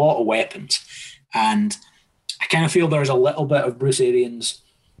got a lot of weapons. And I kind of feel there's a little bit of Bruce Arians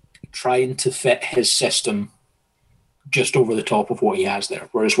trying to fit his system just over the top of what he has there.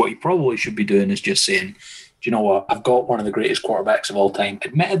 Whereas what he probably should be doing is just saying, do you know what? I've got one of the greatest quarterbacks of all time.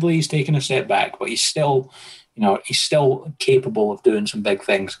 Admittedly, he's taken a step back, but he's still capable of doing some big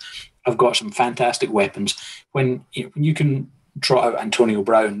things. I've got some fantastic weapons. When you can trot out Antonio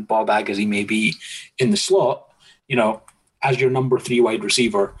Brown, Bob Agg as he may be, in the slot, as your number 3 wide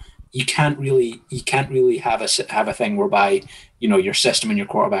receiver, you can't really have a thing whereby your system and your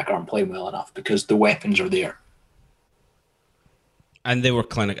quarterback aren't playing well enough because the weapons are there. And they were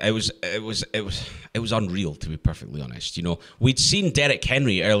clinical. It was unreal, to be perfectly honest. We'd seen Derrick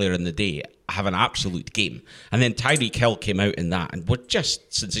Henry earlier in the day have an absolute game. And then Tyreek Hill came out in that and were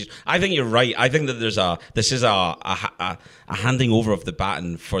just sensational. I think you're right. I think that this is a handing over of the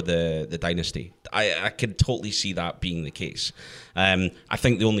baton for the dynasty. I can totally see that being the case. I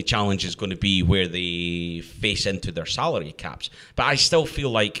think the only challenge is going to be where they face into their salary caps. But I still feel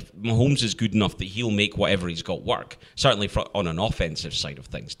like Mahomes is good enough that he'll make whatever he's got work. Certainly on an offensive side of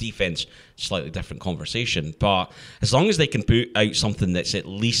things. Defense, slightly different conversation. But as long as they can put out something that's at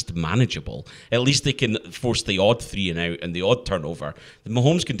least manageable, at least they can force the odd 3 and out and the odd turnover.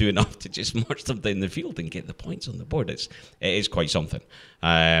 Mahomes can do enough to just march them down the field and get the points on the board. It is quite something.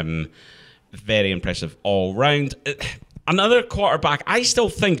 Very impressive all round. Another quarterback, I still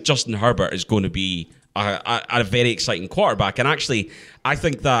think Justin Herbert is going to be a very exciting quarterback. And actually, I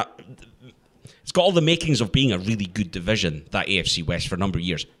think that it's got all the makings of being a really good division, that AFC West, for a number of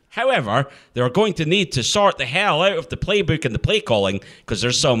years. However, they're going to need to sort the hell out of the playbook and the play calling, because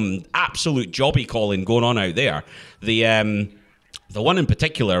there's some absolute jobby calling going on out there. The one in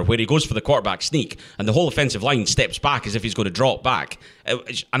particular where he goes for the quarterback sneak and the whole offensive line steps back as if he's going to drop back.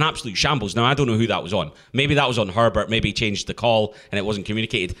 It's an absolute shambles. Now, I don't know who that was on. Maybe that was on Herbert. Maybe he changed the call and it wasn't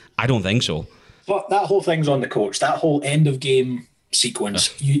communicated. I don't think so. But that whole thing's on the coach. That whole end of game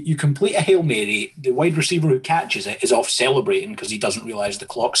sequence. You complete a Hail Mary. The wide receiver who catches it is off celebrating because he doesn't realise the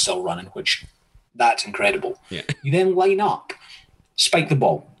clock's still running, which that's incredible. Yeah. You then line up, spike the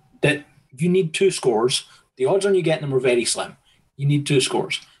ball. That you need 2 scores. The odds on you getting them are very slim. You need 2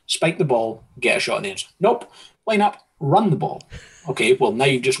 scores. Spike the ball, get a shot at the end. Nope. Line up, run the ball. Okay, well, now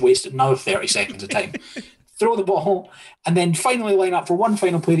you've just wasted another 30 seconds of time. Throw the ball, and then finally line up for one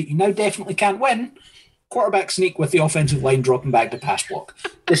final play that you now definitely can't win. Quarterback sneak with the offensive line dropping back to pass block.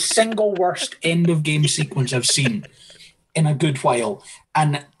 The single worst end of game sequence I've seen in a good while.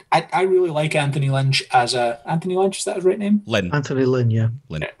 And I really like Anthony Lynch as a... Anthony Lynch, is that his right name? Lynn. Anthony Lynn, yeah.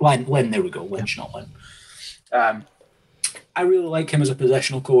 Lynn, there we go. Lynch, not Lynn. I really like him as a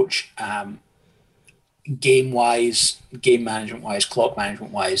positional coach. Game-wise, game management-wise, clock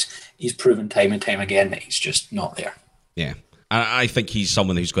management-wise, he's proven time and time again that he's just not there. Yeah. I think he's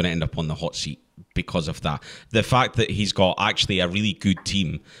someone who's going to end up on the hot seat because of that. The fact that he's got actually a really good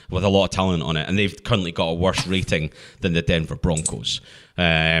team with a lot of talent on it, and they've currently got a worse rating than the Denver Broncos.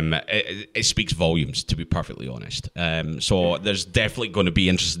 It speaks volumes, to be perfectly honest. So there's definitely going to be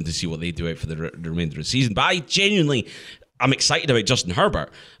interesting to see what they do out for the remainder of the season. But I'm excited about Justin Herbert,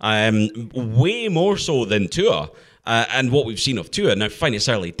 way more so than Tua. And what we've seen of Tua. Now, fine, it's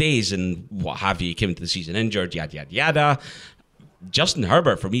early days and what have you. He came into the season injured, yada, yada, yada. Justin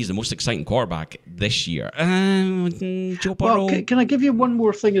Herbert, for me, is the most exciting quarterback this year. Joe Burrow. Well, can I give you one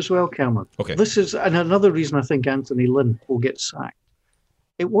more thing as well, Cameron? Okay. This is another reason I think Anthony Lynn will get sacked.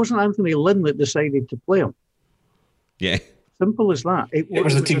 It wasn't Anthony Lynn that decided to play him. Yeah. Simple as that. It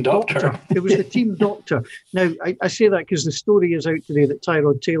was the team doctor. It was the team doctor. Now, I say that because the story is out today that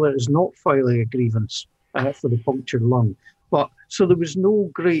Tyrod Taylor is not filing a grievance for the punctured lung. But so there was no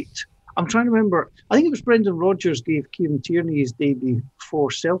great... I'm trying to remember. I think it was Brendan Rodgers gave Kieran Tierney his debut for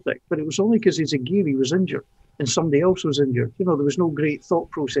Celtic, but it was only because his Aguirre was injured and somebody else was injured. There was no great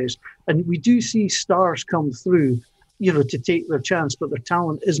thought process. And we do see stars come through, to take their chance, but their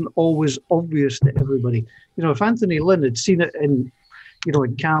talent isn't always obvious to everybody. If Anthony Lynn had seen it in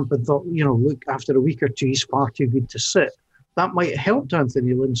camp and thought, look, after a week or two, he's far too good to sit, that might have helped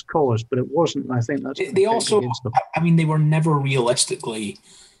Anthony Lynn's cause, but it wasn't. And I think that's... They also, they were never realistically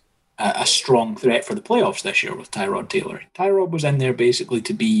a strong threat for the playoffs this year with Tyrod Taylor. Tyrod was in there basically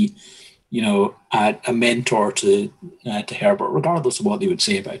to be, a mentor to Herbert, regardless of what they would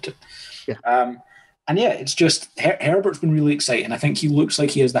say about it. Yeah. And yeah, it's just Herbert's been really exciting. I think he looks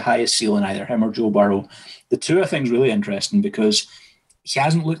like he has the highest ceiling, either him or Joe Burrow. The Tua thing's really interesting because he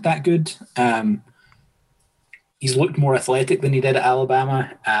hasn't looked that good. He's looked more athletic than he did at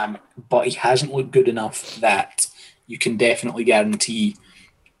Alabama, but he hasn't looked good enough that you can definitely guarantee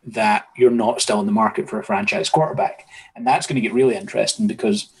that you're not still in the market for a franchise quarterback. And that's going to get really interesting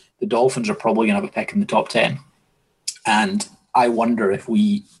because the Dolphins are probably going to have a pick in the top 10. And I wonder if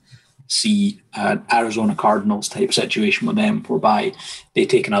we see an Arizona Cardinals type situation with them whereby they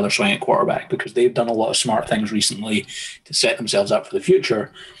take another swing at quarterback because they've done a lot of smart things recently to set themselves up for the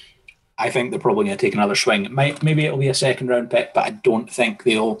future. I think they're probably going to take another swing. Maybe it'll be a second round pick, but I don't think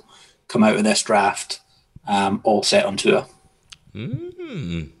they'll come out of this draft all set on Tua.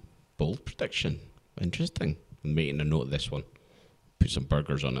 Bold prediction. Interesting. I'm making a note of this one. Put some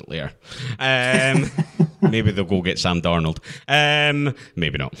burgers on it later. Maybe they'll go get Sam Darnold.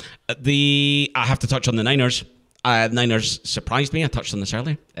 Maybe not. I have to touch on the Niners. Niners surprised me. I touched on this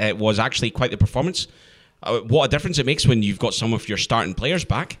earlier. It was actually quite the performance. What a difference it makes when you've got some of your starting players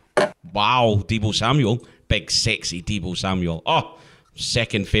back. Wow, Deebo Samuel. Big, sexy Deebo Samuel. Oh,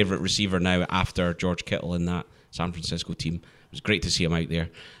 second favourite receiver now after George Kittle in that San Francisco team. It was great to see him out there.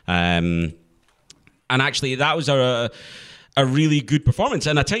 And actually, that was a really good performance.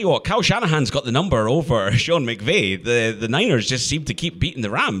 And I tell you what, Kyle Shanahan's got the number over Sean McVay. The Niners just seem to keep beating the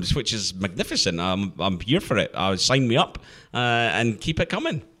Rams, which is magnificent. I'm here for it. Sign me up and keep it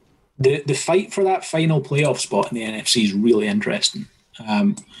coming. The fight for that final playoff spot in the NFC is really interesting.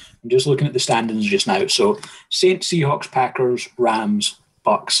 I'm just looking at the standings just now. So Saints, Seahawks, Packers, Rams,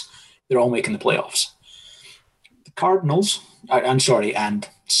 Bucks, they're all making the playoffs. The Cardinals, and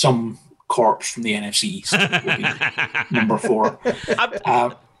some corpse from the NFC East will be number 4.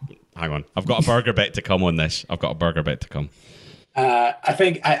 Hang on. I've got a burger bet to come on this. I don't think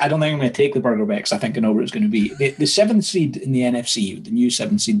I'm going to take the burger bet because I think I know where it's going to be. The 7th seed in the NFC, the new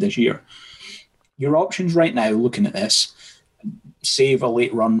 7th seed this year, your options right now, looking at this, save a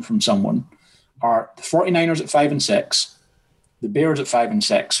late run from someone, are the 49ers at 5-6, the Bears at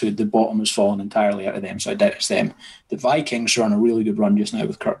 5-6, who the bottom has fallen entirely out of them, so I doubt it's them. The Vikings are on a really good run just now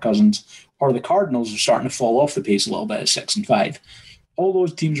with Kirk Cousins, or the Cardinals are starting to fall off the pace a little bit at 6-5. All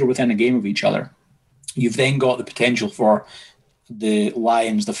those teams are within a game of each other. You've then got the potential for the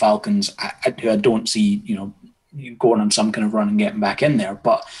Lions, the Falcons, who I don't see, going on some kind of run and getting back in there.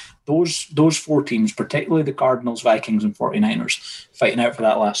 But those 4 teams, particularly the Cardinals, Vikings, and 49ers, fighting out for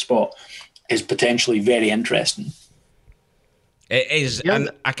that last spot, is potentially very interesting. It is, yeah,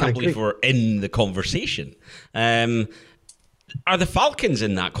 and I can't believe we're in the conversation. Are the Falcons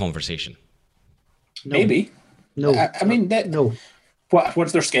in that conversation? No. Maybe. No. No.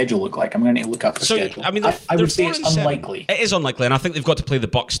 What's their schedule look like? I'm going to need to look up the schedule. I mean, I would say it's unlikely. It is unlikely, and I think they've got to play the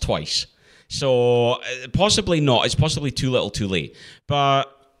Bucks twice. So possibly not. It's possibly too little, too late.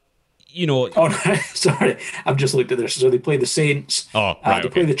 But Oh, no, sorry. I've just looked at this. So they play the Saints. Oh, right, they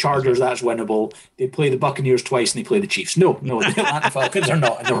play the Chargers. That's winnable. They play the Buccaneers twice, and they play the Chiefs. No, the Atlanta Falcons are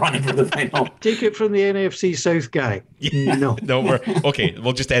not in the running for the final. Take it from the NFC South guy. Yeah. No, okay.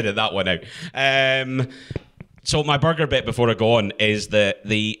 We'll just edit that one out. So my burger bit before I go on is that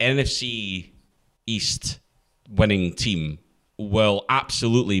the NFC East winning team will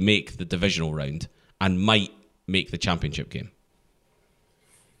absolutely make the divisional round and might make the championship game.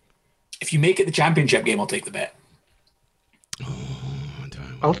 If you make it the championship game, I'll take the bet.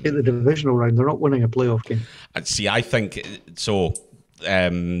 I'll take the divisional round. They're not winning a playoff game. See, I think so.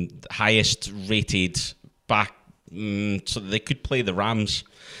 Highest rated back, so they could play the Rams.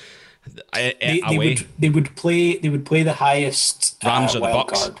 They would play the highest Rams or the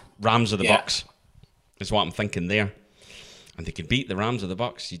Bucks. Card. Rams or the Bucks is what I'm thinking there. And they could beat the Rams or the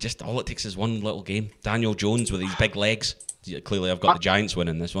Bucks. All it takes is one little game. Daniel Jones with his big legs. Clearly, I've got the Giants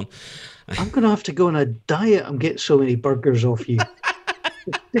winning this one. I'm going to have to go on a diet and get so many burgers off you.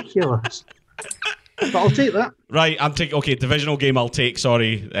 Ridiculous. But I'll take that. Right, divisional game I'll take.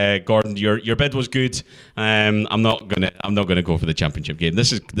 Sorry, Gordon, your bid was good. I'm not gonna go for the championship game.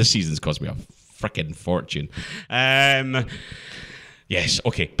 This season's cost me a freaking fortune. Yes,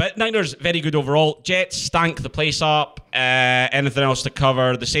 okay. But Niners, very good overall. Jets stank the place up. Anything else to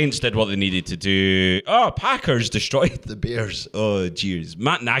cover? The Saints did what they needed to do. Oh, Packers destroyed the Bears. Oh, jeez.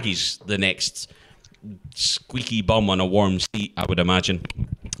 Matt Nagy's the next squeaky bum on a warm seat, I would imagine.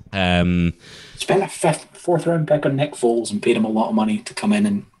 Spent a 4th round pick on Nick Foles and paid him a lot of money to come in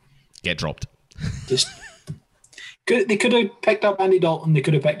and get dropped. They could have picked up Andy Dalton. They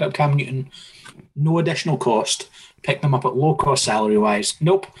could have picked up Cam Newton. No additional cost. Pick them up at low cost salary wise.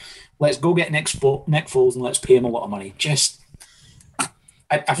 Nope. Let's go get Nick Foles and let's pay him a lot of money. Just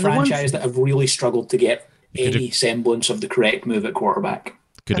a franchise that have really struggled to get any semblance of the correct move at quarterback.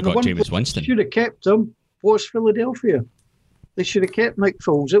 Could have got Jameis Winston. Should have kept him. Was Philadelphia? They should have kept Nick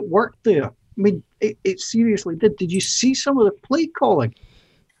Foles. It worked there. I mean, it seriously did. Did you see some of the play calling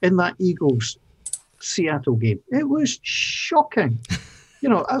in that Eagles Seattle game? It was shocking.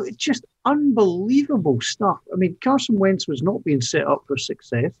 Just unbelievable stuff. I mean, Carson Wentz was not being set up for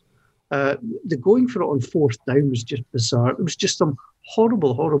success. The going for it on 4th down was just bizarre. It was just some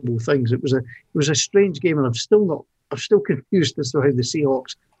horrible, horrible things. It was a strange game, and I'm still confused as to how the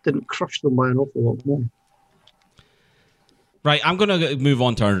Seahawks didn't crush them by an awful lot more. Right, I'm going to move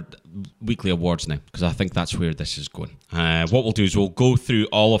on to our weekly awards now, because I think that's where this is going. What we'll do is we'll go through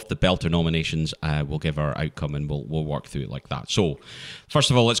all of the Belter nominations, we'll give our outcome, and we'll work through it like that. So,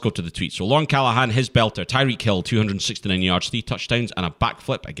 first of all, let's go to the tweets. So, Lauren Callahan, his Belter, Tyreek Hill, 269 yards, 3 touchdowns, and a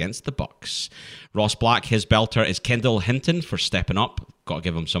backflip against the Bucks. Ross Black, his Belter is Kendall Hinton for stepping up. Got to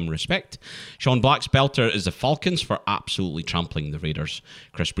give him some respect. Sean Black's Belter is the Falcons for absolutely trampling the Raiders.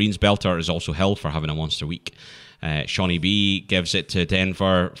 Chris Breen's Belter is also Hill for having a monster week. Shawnee B gives it to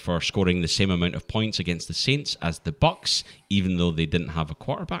Denver for scoring the same amount of points against the Saints as the Bucks, even though they didn't have a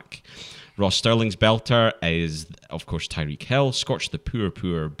quarterback. Ross Sterling's belter is, of course, Tyreek Hill. Scorched the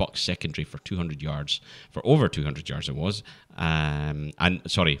poor Bucks secondary for 200 yards. For over 200 yards it was.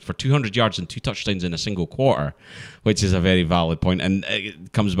 For 200 yards and 2 touchdowns in a single quarter, which is a very valid point. And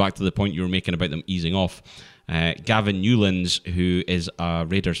it comes back to the point you were making about them easing off. Gavin Newlands, who is a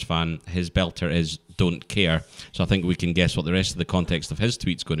Raiders fan, his belter is "Don't Care." So I think we can guess what the rest of the context of his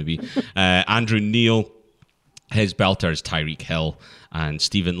tweet's going to be. Andrew Neal, his belter is Tyreek Hill. And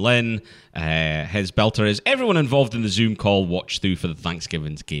Stephen Lynn, his belter is everyone involved in the Zoom call watched through for the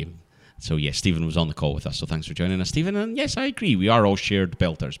Thanksgiving's game. So, yes, Stephen was on the call with us, so thanks for joining us, Stephen. And yes, I agree, we are all shared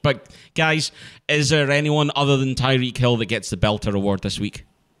belters. But, guys, is there anyone other than Tyreek Hill that gets the belter award this week?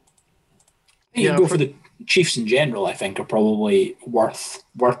 You go for the Chiefs in general, I think, are probably worth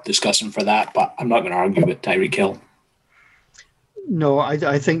discussing for that, but I'm not going to argue with Tyreek Hill. No,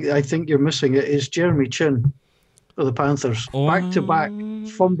 I think you're missing it. Is Jeremy Chin of the Panthers. Back-to-back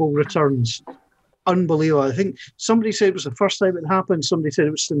fumble returns. Unbelievable. I think somebody said it was the first time it happened. Somebody said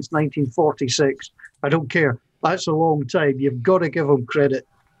it was since 1946. I don't care. That's a long time. You've got to give him credit.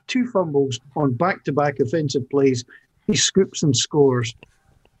 2 fumbles on back-to-back offensive plays. He scoops and scores.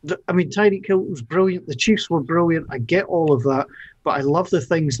 I mean, Tyreek Hill was brilliant. The Chiefs were brilliant. I get all of that. But I love the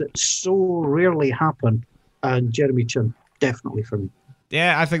things that so rarely happen. And Jeremy Chin, definitely for me.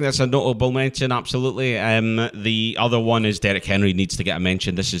 Yeah, I think that's a notable mention, absolutely. The other one is Derrick Henry needs to get a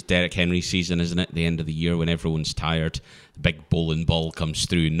mention. This is Derrick Henry season, isn't it? The end of the year when everyone's tired. The big bowling ball comes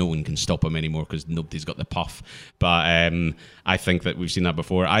through. No one can stop him anymore because nobody's got the puff. But I think that we've seen that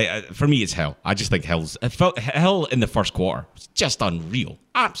before. For me, it's Hill. I just think Hill in the first quarter was just unreal.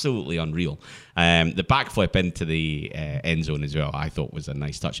 Absolutely unreal. The backflip into the end zone as well, I thought was a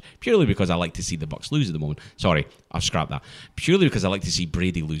nice touch. Purely because I like to see the Bucks lose at the moment. Sorry, I've scrapped that. Purely because I like to see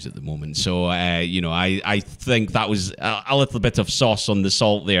Brady lose at the moment. So, I think that was a little bit of sauce on the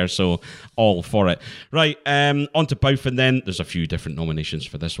salt there. So, all for it. Right, on to Bowfin then. There's a few different nominations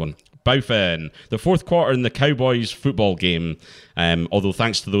for this one. Bowfin, the fourth quarter in the Cowboys football game. Although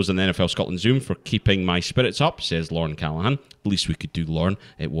thanks to those in the NFL Scotland Zoom for keeping my spirits up, says Lauren Callahan. The least we could do, Lauren.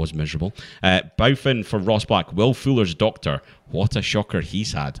 It was miserable. Bowfin for Ross Black. Will Fuller's doctor. What a shocker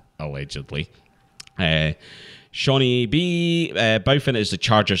he's had, allegedly. Shawnee B. Bowfin is the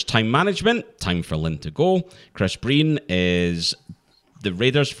Chargers' time management. Time for Lynn to go. Chris Breen is the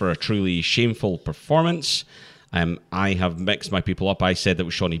Raiders for a truly shameful performance. I have mixed my people up. I said that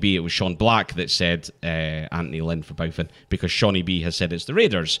was Shawnee B. It was Sean Black that said Anthony Lynn for Bowfin because Shawnee B has said it's the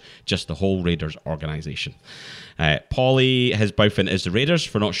Raiders, just the whole Raiders organisation. Paulie, his Bowfin is the Raiders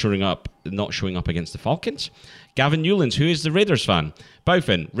for not showing up against the Falcons. Gavin Newlands, who is the Raiders fan.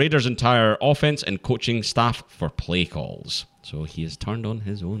 Bowfin, Raiders' entire offense and coaching staff for play calls. So he has turned on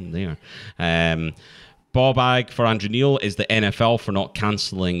his own there. Bobag for Andrew Neal is the NFL for not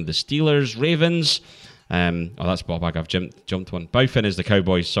cancelling the Steelers. Ravens. That's Bobag. I've jumped one. Bowfin is the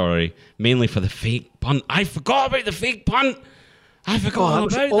Cowboys, sorry. Mainly for the fake punt. I forgot about the fake punt. I forgot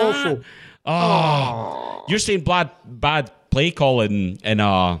about that. Awful. Oh. You're saying bad play calling in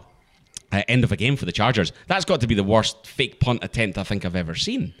a end of a game for the Chargers. That's got to be the worst fake punt attempt I think I've ever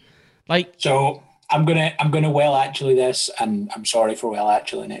seen. So I'm gonna well actually this, and I'm sorry for well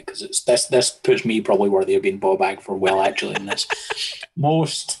actually in it because it's this puts me probably worthy of being Bobag for well actually in this.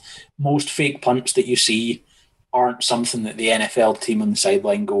 Most fake punts that you see aren't something that the NFL team on the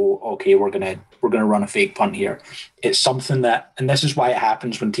sideline go, okay, we're gonna run a fake punt here. It's something that, and this is why it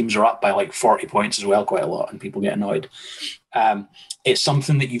happens when teams are up by like 40 points as well, quite a lot, and people get annoyed. It's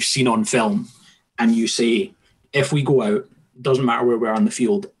something that you've seen on film, and you say, if we go out, doesn't matter where we are on the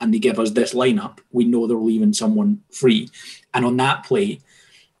field, and they give us this lineup, we know they're leaving someone free. And on that play,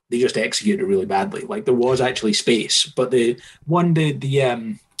 they just executed it really badly. Like there was actually space, but the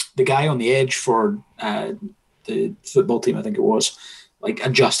guy on the edge for the football team, I think it was, like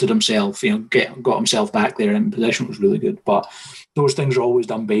adjusted himself, got himself back there in position, was really good. But those things are always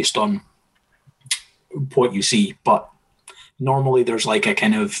done based on what you see. But normally there's like a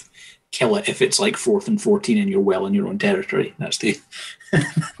kind of kill it if it's like 4th and 14 and you're well in your own territory.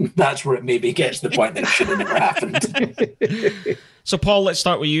 That's where it maybe gets to the point that it should have never happened. So Paul, let's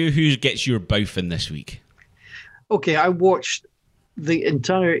start with you. Who gets your Bowfin this week? Okay, I watched the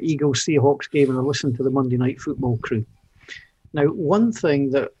entire Eagles-Seahawks game and I listened to the Monday Night Football crew. Now, one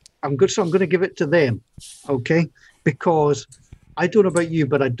thing that I'm going to give it to them, okay? Because I don't know about you,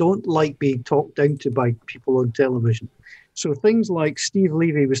 but I don't like being talked down to by people on television. So things like Steve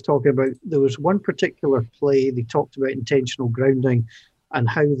Levy was talking about, there was one particular play, they talked about intentional grounding and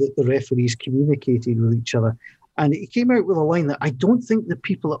how that the referees communicated with each other. And he came out with a line that I don't think the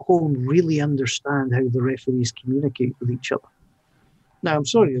people at home really understand how the referees communicate with each other. Now, I'm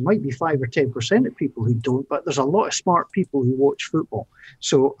sorry, there might be 5 or 10% of people who don't, but there's a lot of smart people who watch football.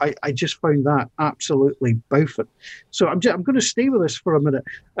 So I just found that absolutely boffin. So I'm going to stay with this for a minute.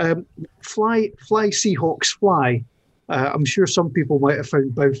 Fly Seahawks fly. I'm sure some people might have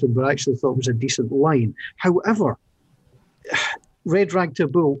found boffin, but I actually thought it was a decent line. However, red rag to a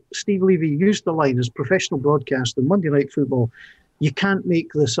bull, Steve Levy used the line as professional broadcaster Monday Night Football. You can't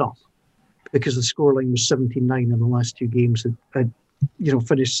make this up, because the scoreline was 17-9 in the last 2 games.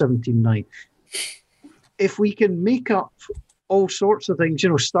 Finished 17-9. If we can make up all sorts of things,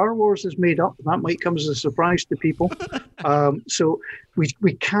 Star Wars is made up. That might come as a surprise to people. So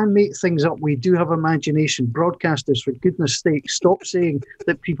we can make things up. We do have imagination. Broadcasters, for goodness sake, stop saying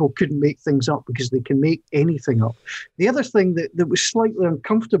that people couldn't make things up, because they can make anything up. The other thing that was slightly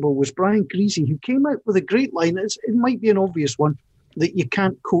uncomfortable was Brian Creasy, who came out with a great line. It might be an obvious one, that you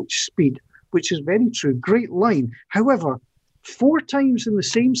can't coach speed, which is very true. Great line. However, 4 times in the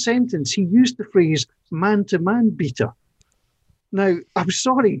same sentence, he used the phrase man-to-man beater. Now, I'm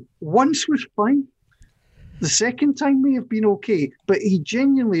sorry, once was fine. The second time may have been okay, but he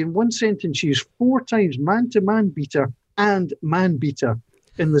genuinely, in one sentence, used 4 times man-to-man beater and man beater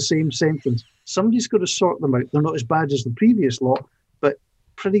in the same sentence. Somebody's got to sort them out. They're not as bad as the previous lot, but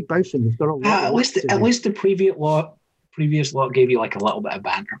pretty boffin. They've got a lot. At least the previous lot gave you like a little bit of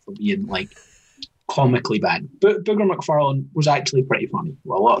banter for being like comically bad. But Booger McFarlane was actually pretty funny.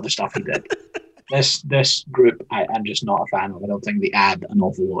 Well, a lot of the stuff he did. This group, I'm just not a fan of. I don't think they add an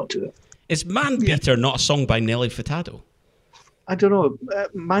awful lot to it. Is Man Beater not a song by Nelly Furtado? I don't know.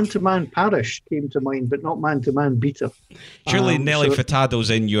 Man-to-Man Parish came to mind, but not Man-to-Man Beater. Surely Nelly Furtado's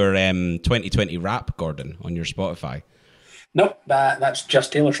in your 2020 rap, Gordon, on your Spotify. Nope, that's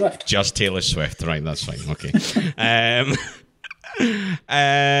just Taylor Swift. Just Taylor Swift, right, that's fine. Okay.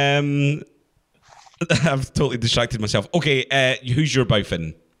 I've totally distracted myself. Okay, who's your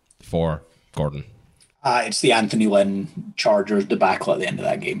boffin for Gordon? It's the Anthony Lynn Chargers debacle at the end of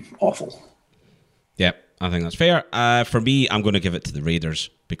that game. Awful. Yep, I think that's fair. For me, I'm going to give it to the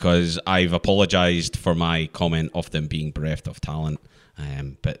Raiders, because I've apologised for my comment of them being bereft of talent.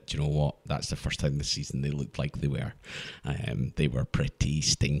 But you know what? That's the first time this season they looked like they were. They were pretty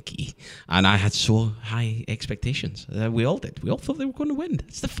stinky. And I had so high expectations. We all did. We all thought they were going to win.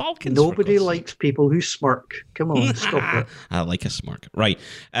 It's the Falcons. Nobody likes people who smirk. Come on, stop it. I like a smirk. Right.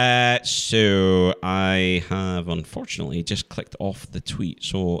 So I have unfortunately just clicked off the tweet.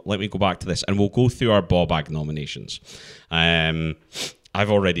 So let me go back to this and we'll go through our ball bag nominations. I've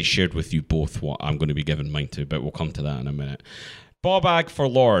already shared with you both what I'm going to be giving mine to, but we'll come to that in a minute. Ball bag for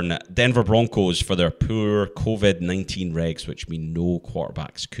Lorne, Denver Broncos for their poor COVID-19 regs, which mean no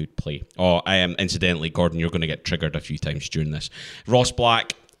quarterbacks could play. Incidentally, Gordon, you're going to get triggered a few times during this. Ross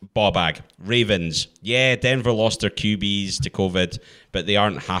Black, ball bag. Ravens, yeah, Denver lost their QBs to COVID, but they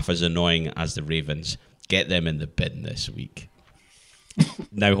aren't half as annoying as the Ravens. Get them in the bin this week.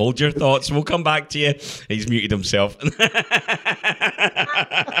 Now hold your thoughts. We'll come back to you. He's muted himself.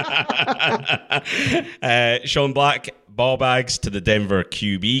 Sean Black, ball bags to the Denver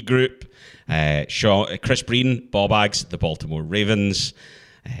QB group. Chris Breen, ball bags, the Baltimore Ravens.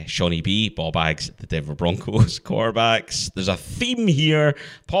 Shawnee B, ball bags, the Denver Broncos quarterbacks. There's a theme here.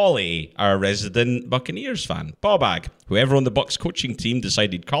 Paulie, our resident Buccaneers fan, ball bag. Whoever on the Bucs coaching team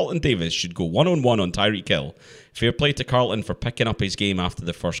decided Carlton Davis should go one-on-one on Tyreek Hill. Fair play to Carlton for picking up his game after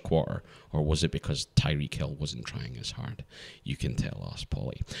the first quarter. Or was it because Tyreek Hill wasn't trying as hard? You can tell us,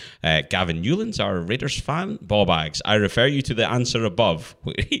 Paulie. Gavin Newlands, our Raiders fan. Ball bags. I refer you to the answer above.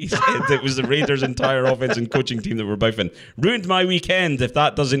 He said it was the Raiders' entire offense and coaching team that were boffin. Ruined my weekend. If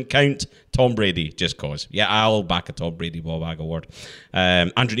that doesn't count, Tom Brady, just cause. Yeah, I'll back a Tom Brady ball bag award.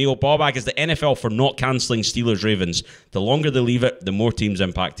 Andrew Neal, ball bag is the NFL for not cancelling Steelers Ravens. The longer they leave it, the more teams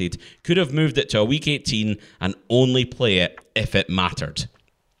impacted. Could have moved it to a week 18 and only play it if it mattered.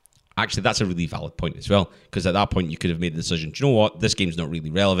 Actually, that's a really valid point as well, because at that point you could have made the decision, do you know what, this game's not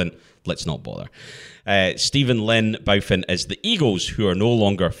really relevant, let's not bother. Stephen Lynn Boufin is the Eagles, who are no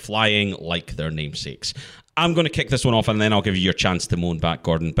longer flying like their namesakes. I'm going to kick this one off and then I'll give you your chance to moan back,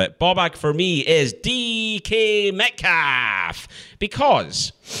 Gordon. But ball back for me is DK Metcalf,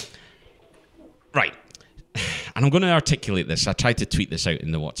 because, right, and I'm going to articulate this. I tried to tweet this out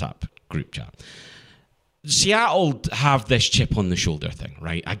in the WhatsApp group chat. Seattle have this chip on the shoulder thing,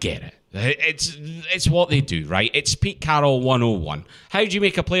 right? I get it. It's what they do, right? It's Pete Carroll 101. How do you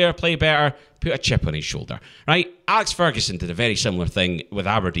make a player play better? Put a chip on his shoulder, right? Alex Ferguson did a very similar thing with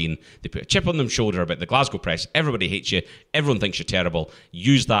Aberdeen. They put a chip on their shoulder about the Glasgow Press. Everybody hates you. Everyone thinks you're terrible.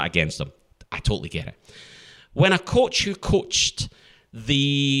 Use that against them. I totally get it. when a coach who coached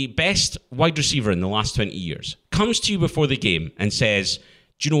the best wide receiver in the last 20 years comes to you before the game and says,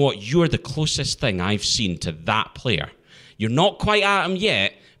 do you know what? You're the closest thing I've seen to that player. You're not quite at him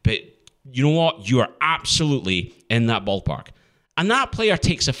yet, but you know what? You are absolutely in that ballpark. And that player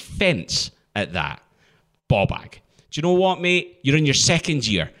takes offense at that. Ball bag. Do you know what, mate? You're in your second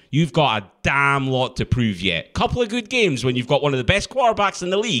year. You've got a damn lot to prove yet. Couple of good games when you've got one of the best quarterbacks in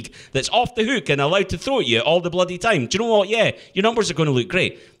the league that's off the hook and allowed to throw at you all the bloody time. Do you know what? Yeah, your numbers are going to look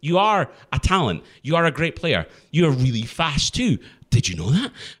great. You are a talent. You are a great player. You're really fast too. Did you know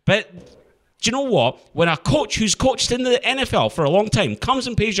that? But do you know what? When a coach who's coached in the NFL for a long time comes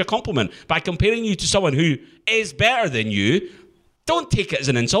and pays you a compliment by comparing you to someone who is better than you, don't take it as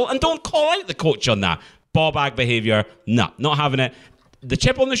an insult and don't call out the coach on that. Ball bag behaviour, nah, not having it. The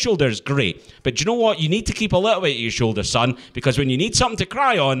chip on the shoulder is great, but do you know what? You need to keep a little bit of your shoulder, son, because when you need something to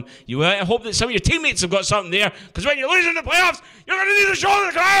cry on, you hope that some of your teammates have got something there, because when you're losing the playoffs, you're going to need a shoulder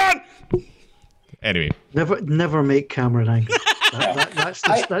to cry on. Anyway. Never make Cameron angry.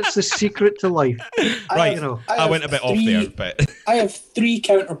 That's the secret to life. Right, I went a bit off there, but I have 3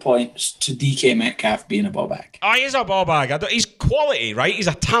 counterpoints to DK Metcalf being a ball bag. Oh, he is a ball bag. He's quality, right? He's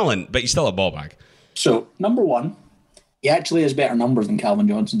a talent, but he's still a ball bag. So, number 1, he actually has better numbers than Calvin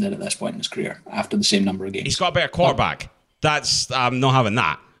Johnson did at this point in his career after the same number of games. He's got a better quarterback. I'm not having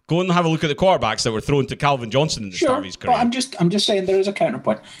that. Go and have a look at the quarterbacks that were thrown to Calvin Johnson in the start of his career. But I'm just saying there is a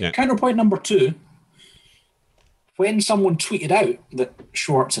counterpoint. Yeah. Counterpoint number 2, when someone tweeted out that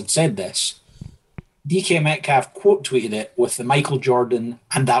Schwartz had said this, DK Metcalf quote tweeted it with the Michael Jordan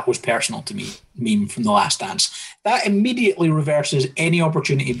 "and that was personal to me" meme from The Last Dance. That immediately reverses any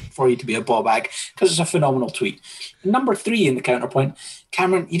opportunity for you to be a ball bag because it's a phenomenal tweet. Number 3 in the counterpoint,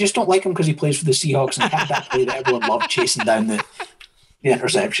 Cameron, you just don't like him because he plays for the Seahawks and had that play that everyone loved chasing down the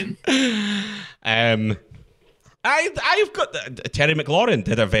interception. I've got Terry McLaurin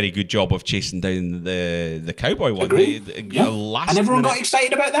did a very good job of chasing down the Cowboy one. And everyone got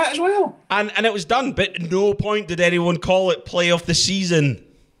excited about that as well. And it was done, but at no point did anyone call it play of the season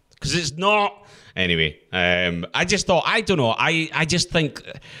because it's not. Anyway, I just thought, I don't know. I just think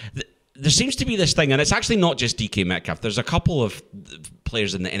there seems to be this thing, and it's actually not just DK Metcalf. There's a couple of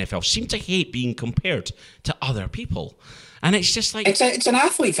players in the NFL seem to hate being compared to other people. And it's just like... It's an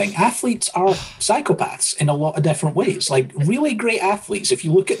athlete thing. Athletes are psychopaths in a lot of different ways. Like, really great athletes, if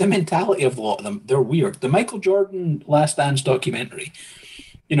you look at the mentality of a lot of them, they're weird. The Michael Jordan Last Dance documentary,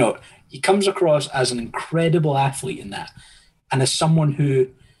 he comes across as an incredible athlete in that. And as someone who...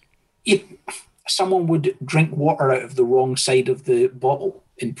 someone would drink water out of the wrong side of the bottle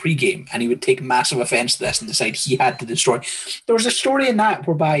in pregame, and he would take massive offense to this and decide he had to destroy. There was a story in that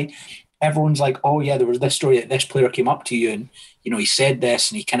whereby... everyone's like, oh, yeah, there was this story that this player came up to you and, he said this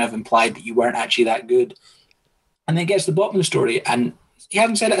and he kind of implied that you weren't actually that good. And then gets to the bottom of the story and he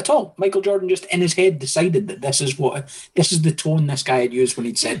hadn't said it at all. Michael Jordan just in his head decided that this is the tone this guy had used when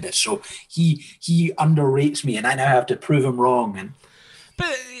he'd said this. So he underrates me and I now have to prove him wrong.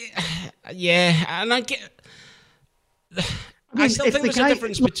 But, yeah, and I get... I still think there's a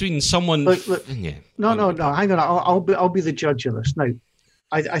difference between someone... Look. Yeah. No, hang on. I'll be the judge of this. Now,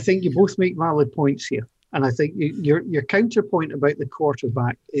 I think you both make valid points here. And I think your counterpoint about the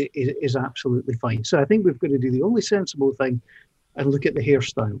quarterback is absolutely fine. So I think we've got to do the only sensible thing and look at the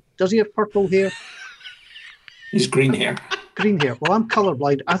hairstyle. Does he have purple hair? He's green hair. Green hair. Well, I'm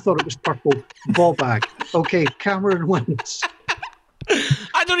colourblind. I thought it was purple. Ball bag. Okay, Cameron wins.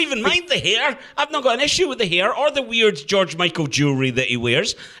 I don't even mind the hair. I've not got an issue with the hair or the weird George Michael jewellery that he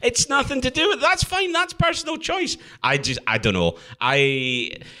wears. It's nothing to do with it. That's fine. That's personal choice. I don't know.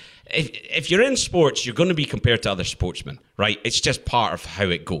 If you're in sports, you're going to be compared to other sportsmen, right? It's just part of how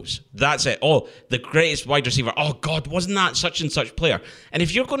it goes. That's it. Oh, the greatest wide receiver. Oh, God, wasn't that such and such player? And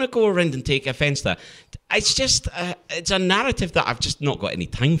if you're going to go around and take offence to that, it's just, it's a narrative that I've just not got any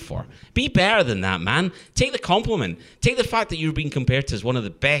time for. Be better than that, man. Take the compliment. Take the fact that you're being compared to as one of the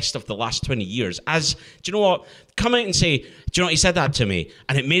best of the last 20 years. As, do you know what? Come out and say, do you know what? He said that to me,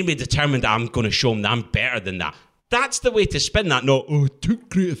 and it made me determined that I'm going to show him that I'm better than that. That's the way to spin that. No, I took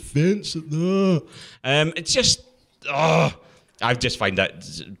great offence at that. It's just, I just find that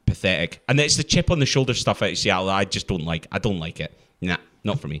pathetic. And it's the chip on the shoulder stuff out of Seattle that I just don't like. I don't like it. Nah,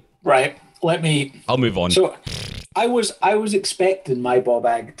 not for me. Right. I'll move on. So I was expecting my ball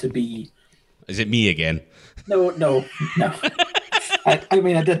bag to be... Is it me again? No. I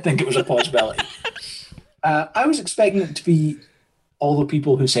mean, I did think it was a possibility. I was expecting it to be all the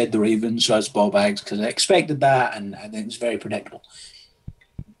people who said the Ravens as ball bags because I expected that and I think it's very predictable.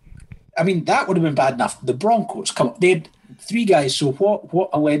 I mean, that would have been bad enough. The Broncos, come on, they three guys. So what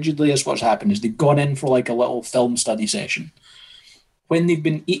allegedly is what's happened is they've gone in for like a little film study session. When they've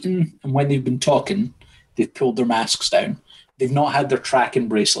been eating and when they've been talking, they've pulled their masks down. They've not had their tracking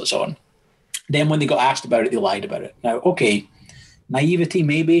bracelets on. Then when they got asked about it, they lied about it. Now, okay, naivety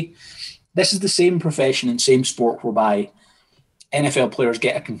maybe. This is the same profession and same sport whereby NFL players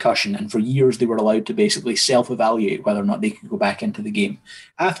get a concussion, and for years they were allowed to basically self-evaluate whether or not they could go back into the game.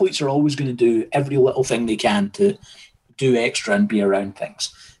 Athletes are always going to do every little thing they can to do extra and be around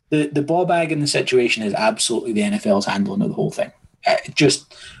things. The ball bag in the situation is absolutely the NFL's handling of the whole thing.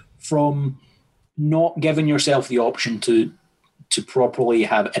 Just from not giving yourself the option to properly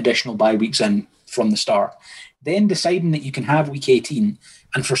have additional bye weeks in from the start, then deciding that you can have week 18,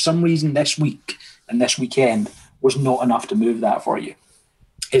 and for some reason this week and this weekend was not enough to move that for you.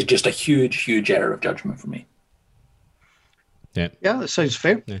 It's just a huge, huge error of judgment for me. Yeah, that sounds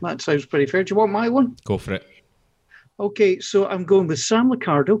fair. Yeah. That sounds pretty fair. Do you want my one? Go for it. Okay, so I'm going with Sam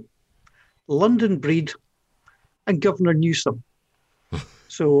Liccardo, London Breed, and Governor Newsom.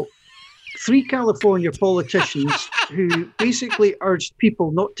 So 3 California politicians who basically urged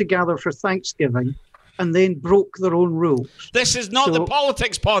people not to gather for Thanksgiving and then broke their own rules. This is not the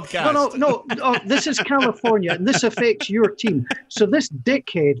politics podcast. No. This is California, and this affects your team. So this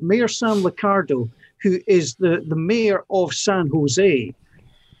dickhead, Mayor Sam Liccardo, who is the mayor of San Jose,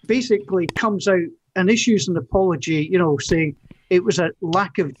 basically comes out and issues an apology, saying it was a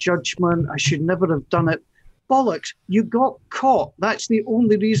lack of judgment. I should never have done it. Bollocks, you got caught. That's the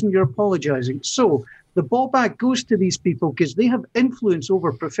only reason you're apologizing. So the ball bag goes to these people because they have influence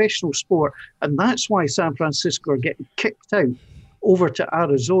over professional sport, and that's why San Francisco are getting kicked out over to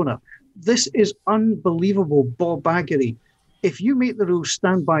Arizona. This is unbelievable ball baggery. If you make the rules,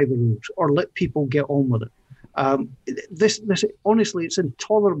 stand by the rules, or let people get on with it. This honestly, it's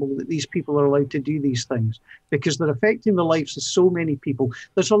intolerable that these people are allowed to do these things because they're affecting the lives of so many people.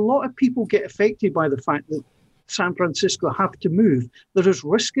 There's a lot of people get affected by the fact that San Francisco have to move. There is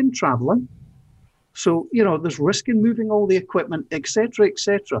risk in traveling. So, there's risk in moving all the equipment, etc.,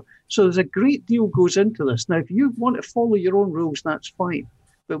 etc. So there's a great deal goes into this. Now, if you want to follow your own rules, that's fine.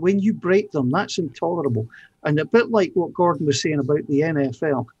 But when you break them, that's intolerable. And a bit like what Gordon was saying about the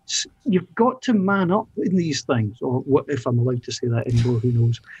NFL, you've got to man up in these things, or what, if I'm allowed to say that anymore, who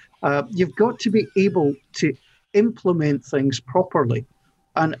knows. You've got to be able to implement things properly.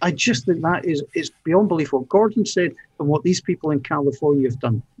 And I just think that is beyond belief what Gordon said and what these people in California have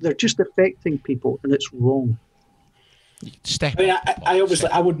done. They're just affecting people, and it's wrong.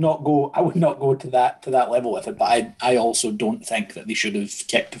 I would not go to that level with it, but I also don't think that they should have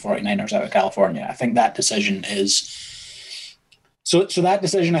kicked the 49ers out of California. I think that decision is so that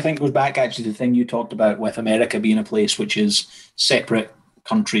decision I think goes back actually to the thing you talked about with America being a place which is separate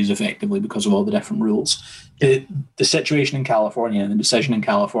countries effectively because of all the different rules. The situation in California and the decision in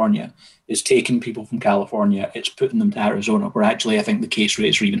California is taking people from California, it's putting them to Arizona, where actually I think the case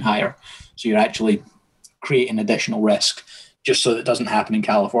rates are even higher. So you're actually creating additional risk just so that it doesn't happen in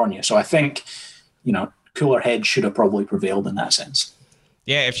California. So I think, cooler heads should have probably prevailed in that sense.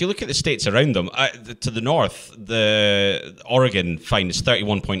 Yeah, if you look at the states around them, to the north, the Oregon finds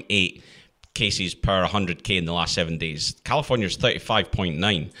 31.8 cases per 100K in the last 7 days. California's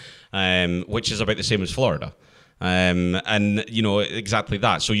 35.9, which is about the same as Florida. And, exactly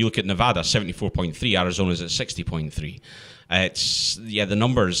that. So you look at Nevada, 74.3, Arizona's at 60.3. The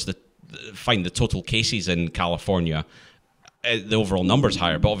numbers that find the total cases in California, the overall number's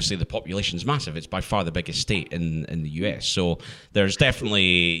higher, but obviously the population's massive. It's by far the biggest state in the US. So there's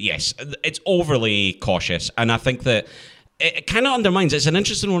definitely, yes, it's overly cautious. And I think that it kind of undermines, it's an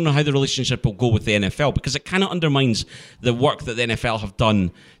interesting one on how the relationship will go with the NFL, because it kind of undermines the work that the NFL have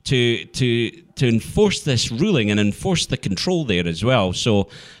done to enforce this ruling and enforce the control there as well. So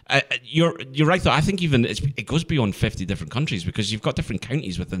you're right, though. I think even it goes beyond 50 different countries, because you've got different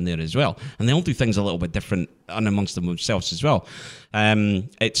counties within there as well, and they all do things a little bit different amongst themselves as well.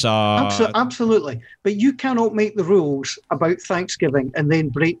 Absolutely, but you cannot make the rules about Thanksgiving and then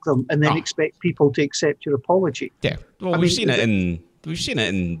break them and then expect people to accept your apology. Yeah, well, we've seen it in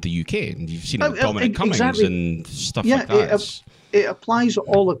the UK, and you've seen it with Dominic Cummings and stuff like that. It applies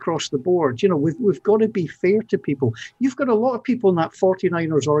all across the board. We've got to be fair to people. You've got a lot of people in that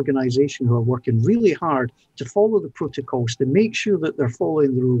 49ers organization who are working really hard to follow the protocols, to make sure that they're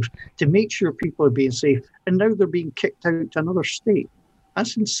following the rules, to make sure people are being safe, and now they're being kicked out to another state.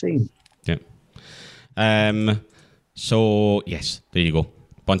 That's insane. Yeah. So, yes, there you go.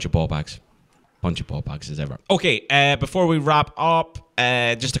 Bunch of ball bags as ever. Okay, before we wrap up,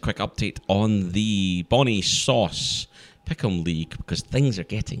 just a quick update on the Bonnie Sauce Pick'em League, because things are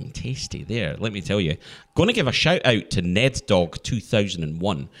getting tasty there, let me tell you. Going to give a shout out to Neddog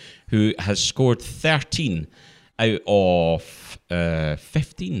 2001, who has scored 13 out of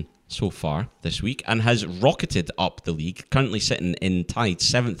 15 so far this week and has rocketed up the league, currently sitting in tied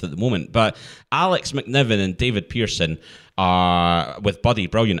 7th at the moment. But Alex McNiven and David Pearson are with Buddy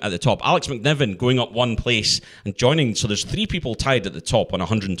Brilliant at the top. Alex McNiven going up one place and joining, so there's 3 people tied at the top on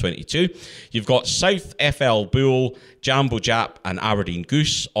 122. You've got South FL Bull, Jambo Jap and Aberdeen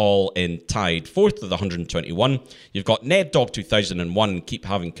Goose all in tied 4th with 121. You've got Ned Dog 2001, Keep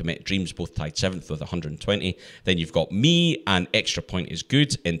Having Commit Dreams, both tied 7th with 120. Then you've got me and Extra Point is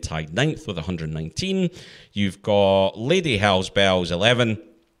Good in tied 9th with 119. You've got Lady Hell's Bells 11,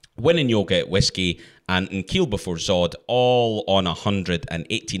 Winning Yoga at Whiskey and Kiel Before Zod all on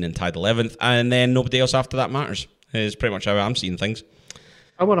 118 and tied 11th. And then nobody else after that matters is pretty much how I'm seeing things.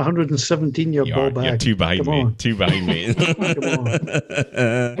 I'm on 117, your ball back. You're 2 behind me. 2 behind me. Come on.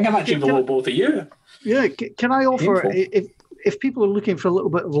 I think I'm actually below both of you. Yeah, can I offer, if people are looking for a little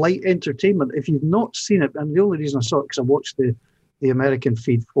bit of light entertainment, if you've not seen it, and the only reason I saw it because I watched the American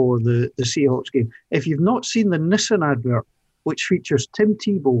feed for the Seahawks game, if you've not seen the Nissan advert, which features Tim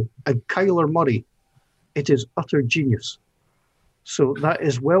Tebow and Kyler Murray, it is utter genius. So that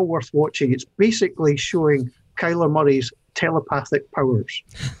is well worth watching. It's basically showing Kyler Murray's telepathic powers.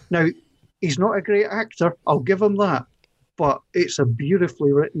 Now, he's not a great actor, I'll give him that, but it's a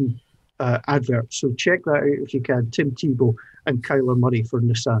beautifully written advert. So check that out if you can. Tim Tebow and Kyler Murray for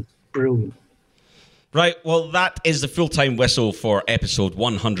Nissan. Brilliant. Right, well, that is the full-time whistle for episode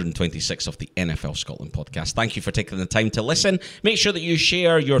 126 of the NFL Scotland podcast. Thank you for taking the time to listen. Make sure that you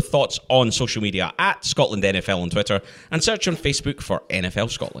share your thoughts on social media at Scotland NFL on Twitter and search on Facebook for NFL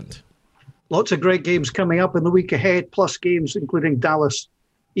Scotland. Lots of great games coming up in the week ahead, plus games including Dallas,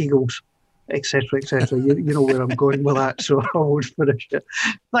 Eagles, etc., etc. You know where I'm going with that, so I won't finish it.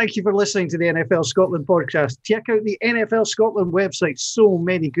 Thank you for listening to the NFL Scotland podcast. Check out the NFL Scotland website. So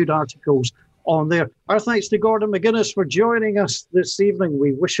many good articles on there. Our thanks to Gordon McGuinness for joining us this evening.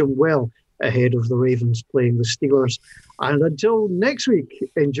 We wish him well ahead of the Ravens playing the Steelers. And until next week,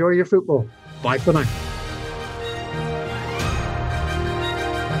 enjoy your football. Bye for now.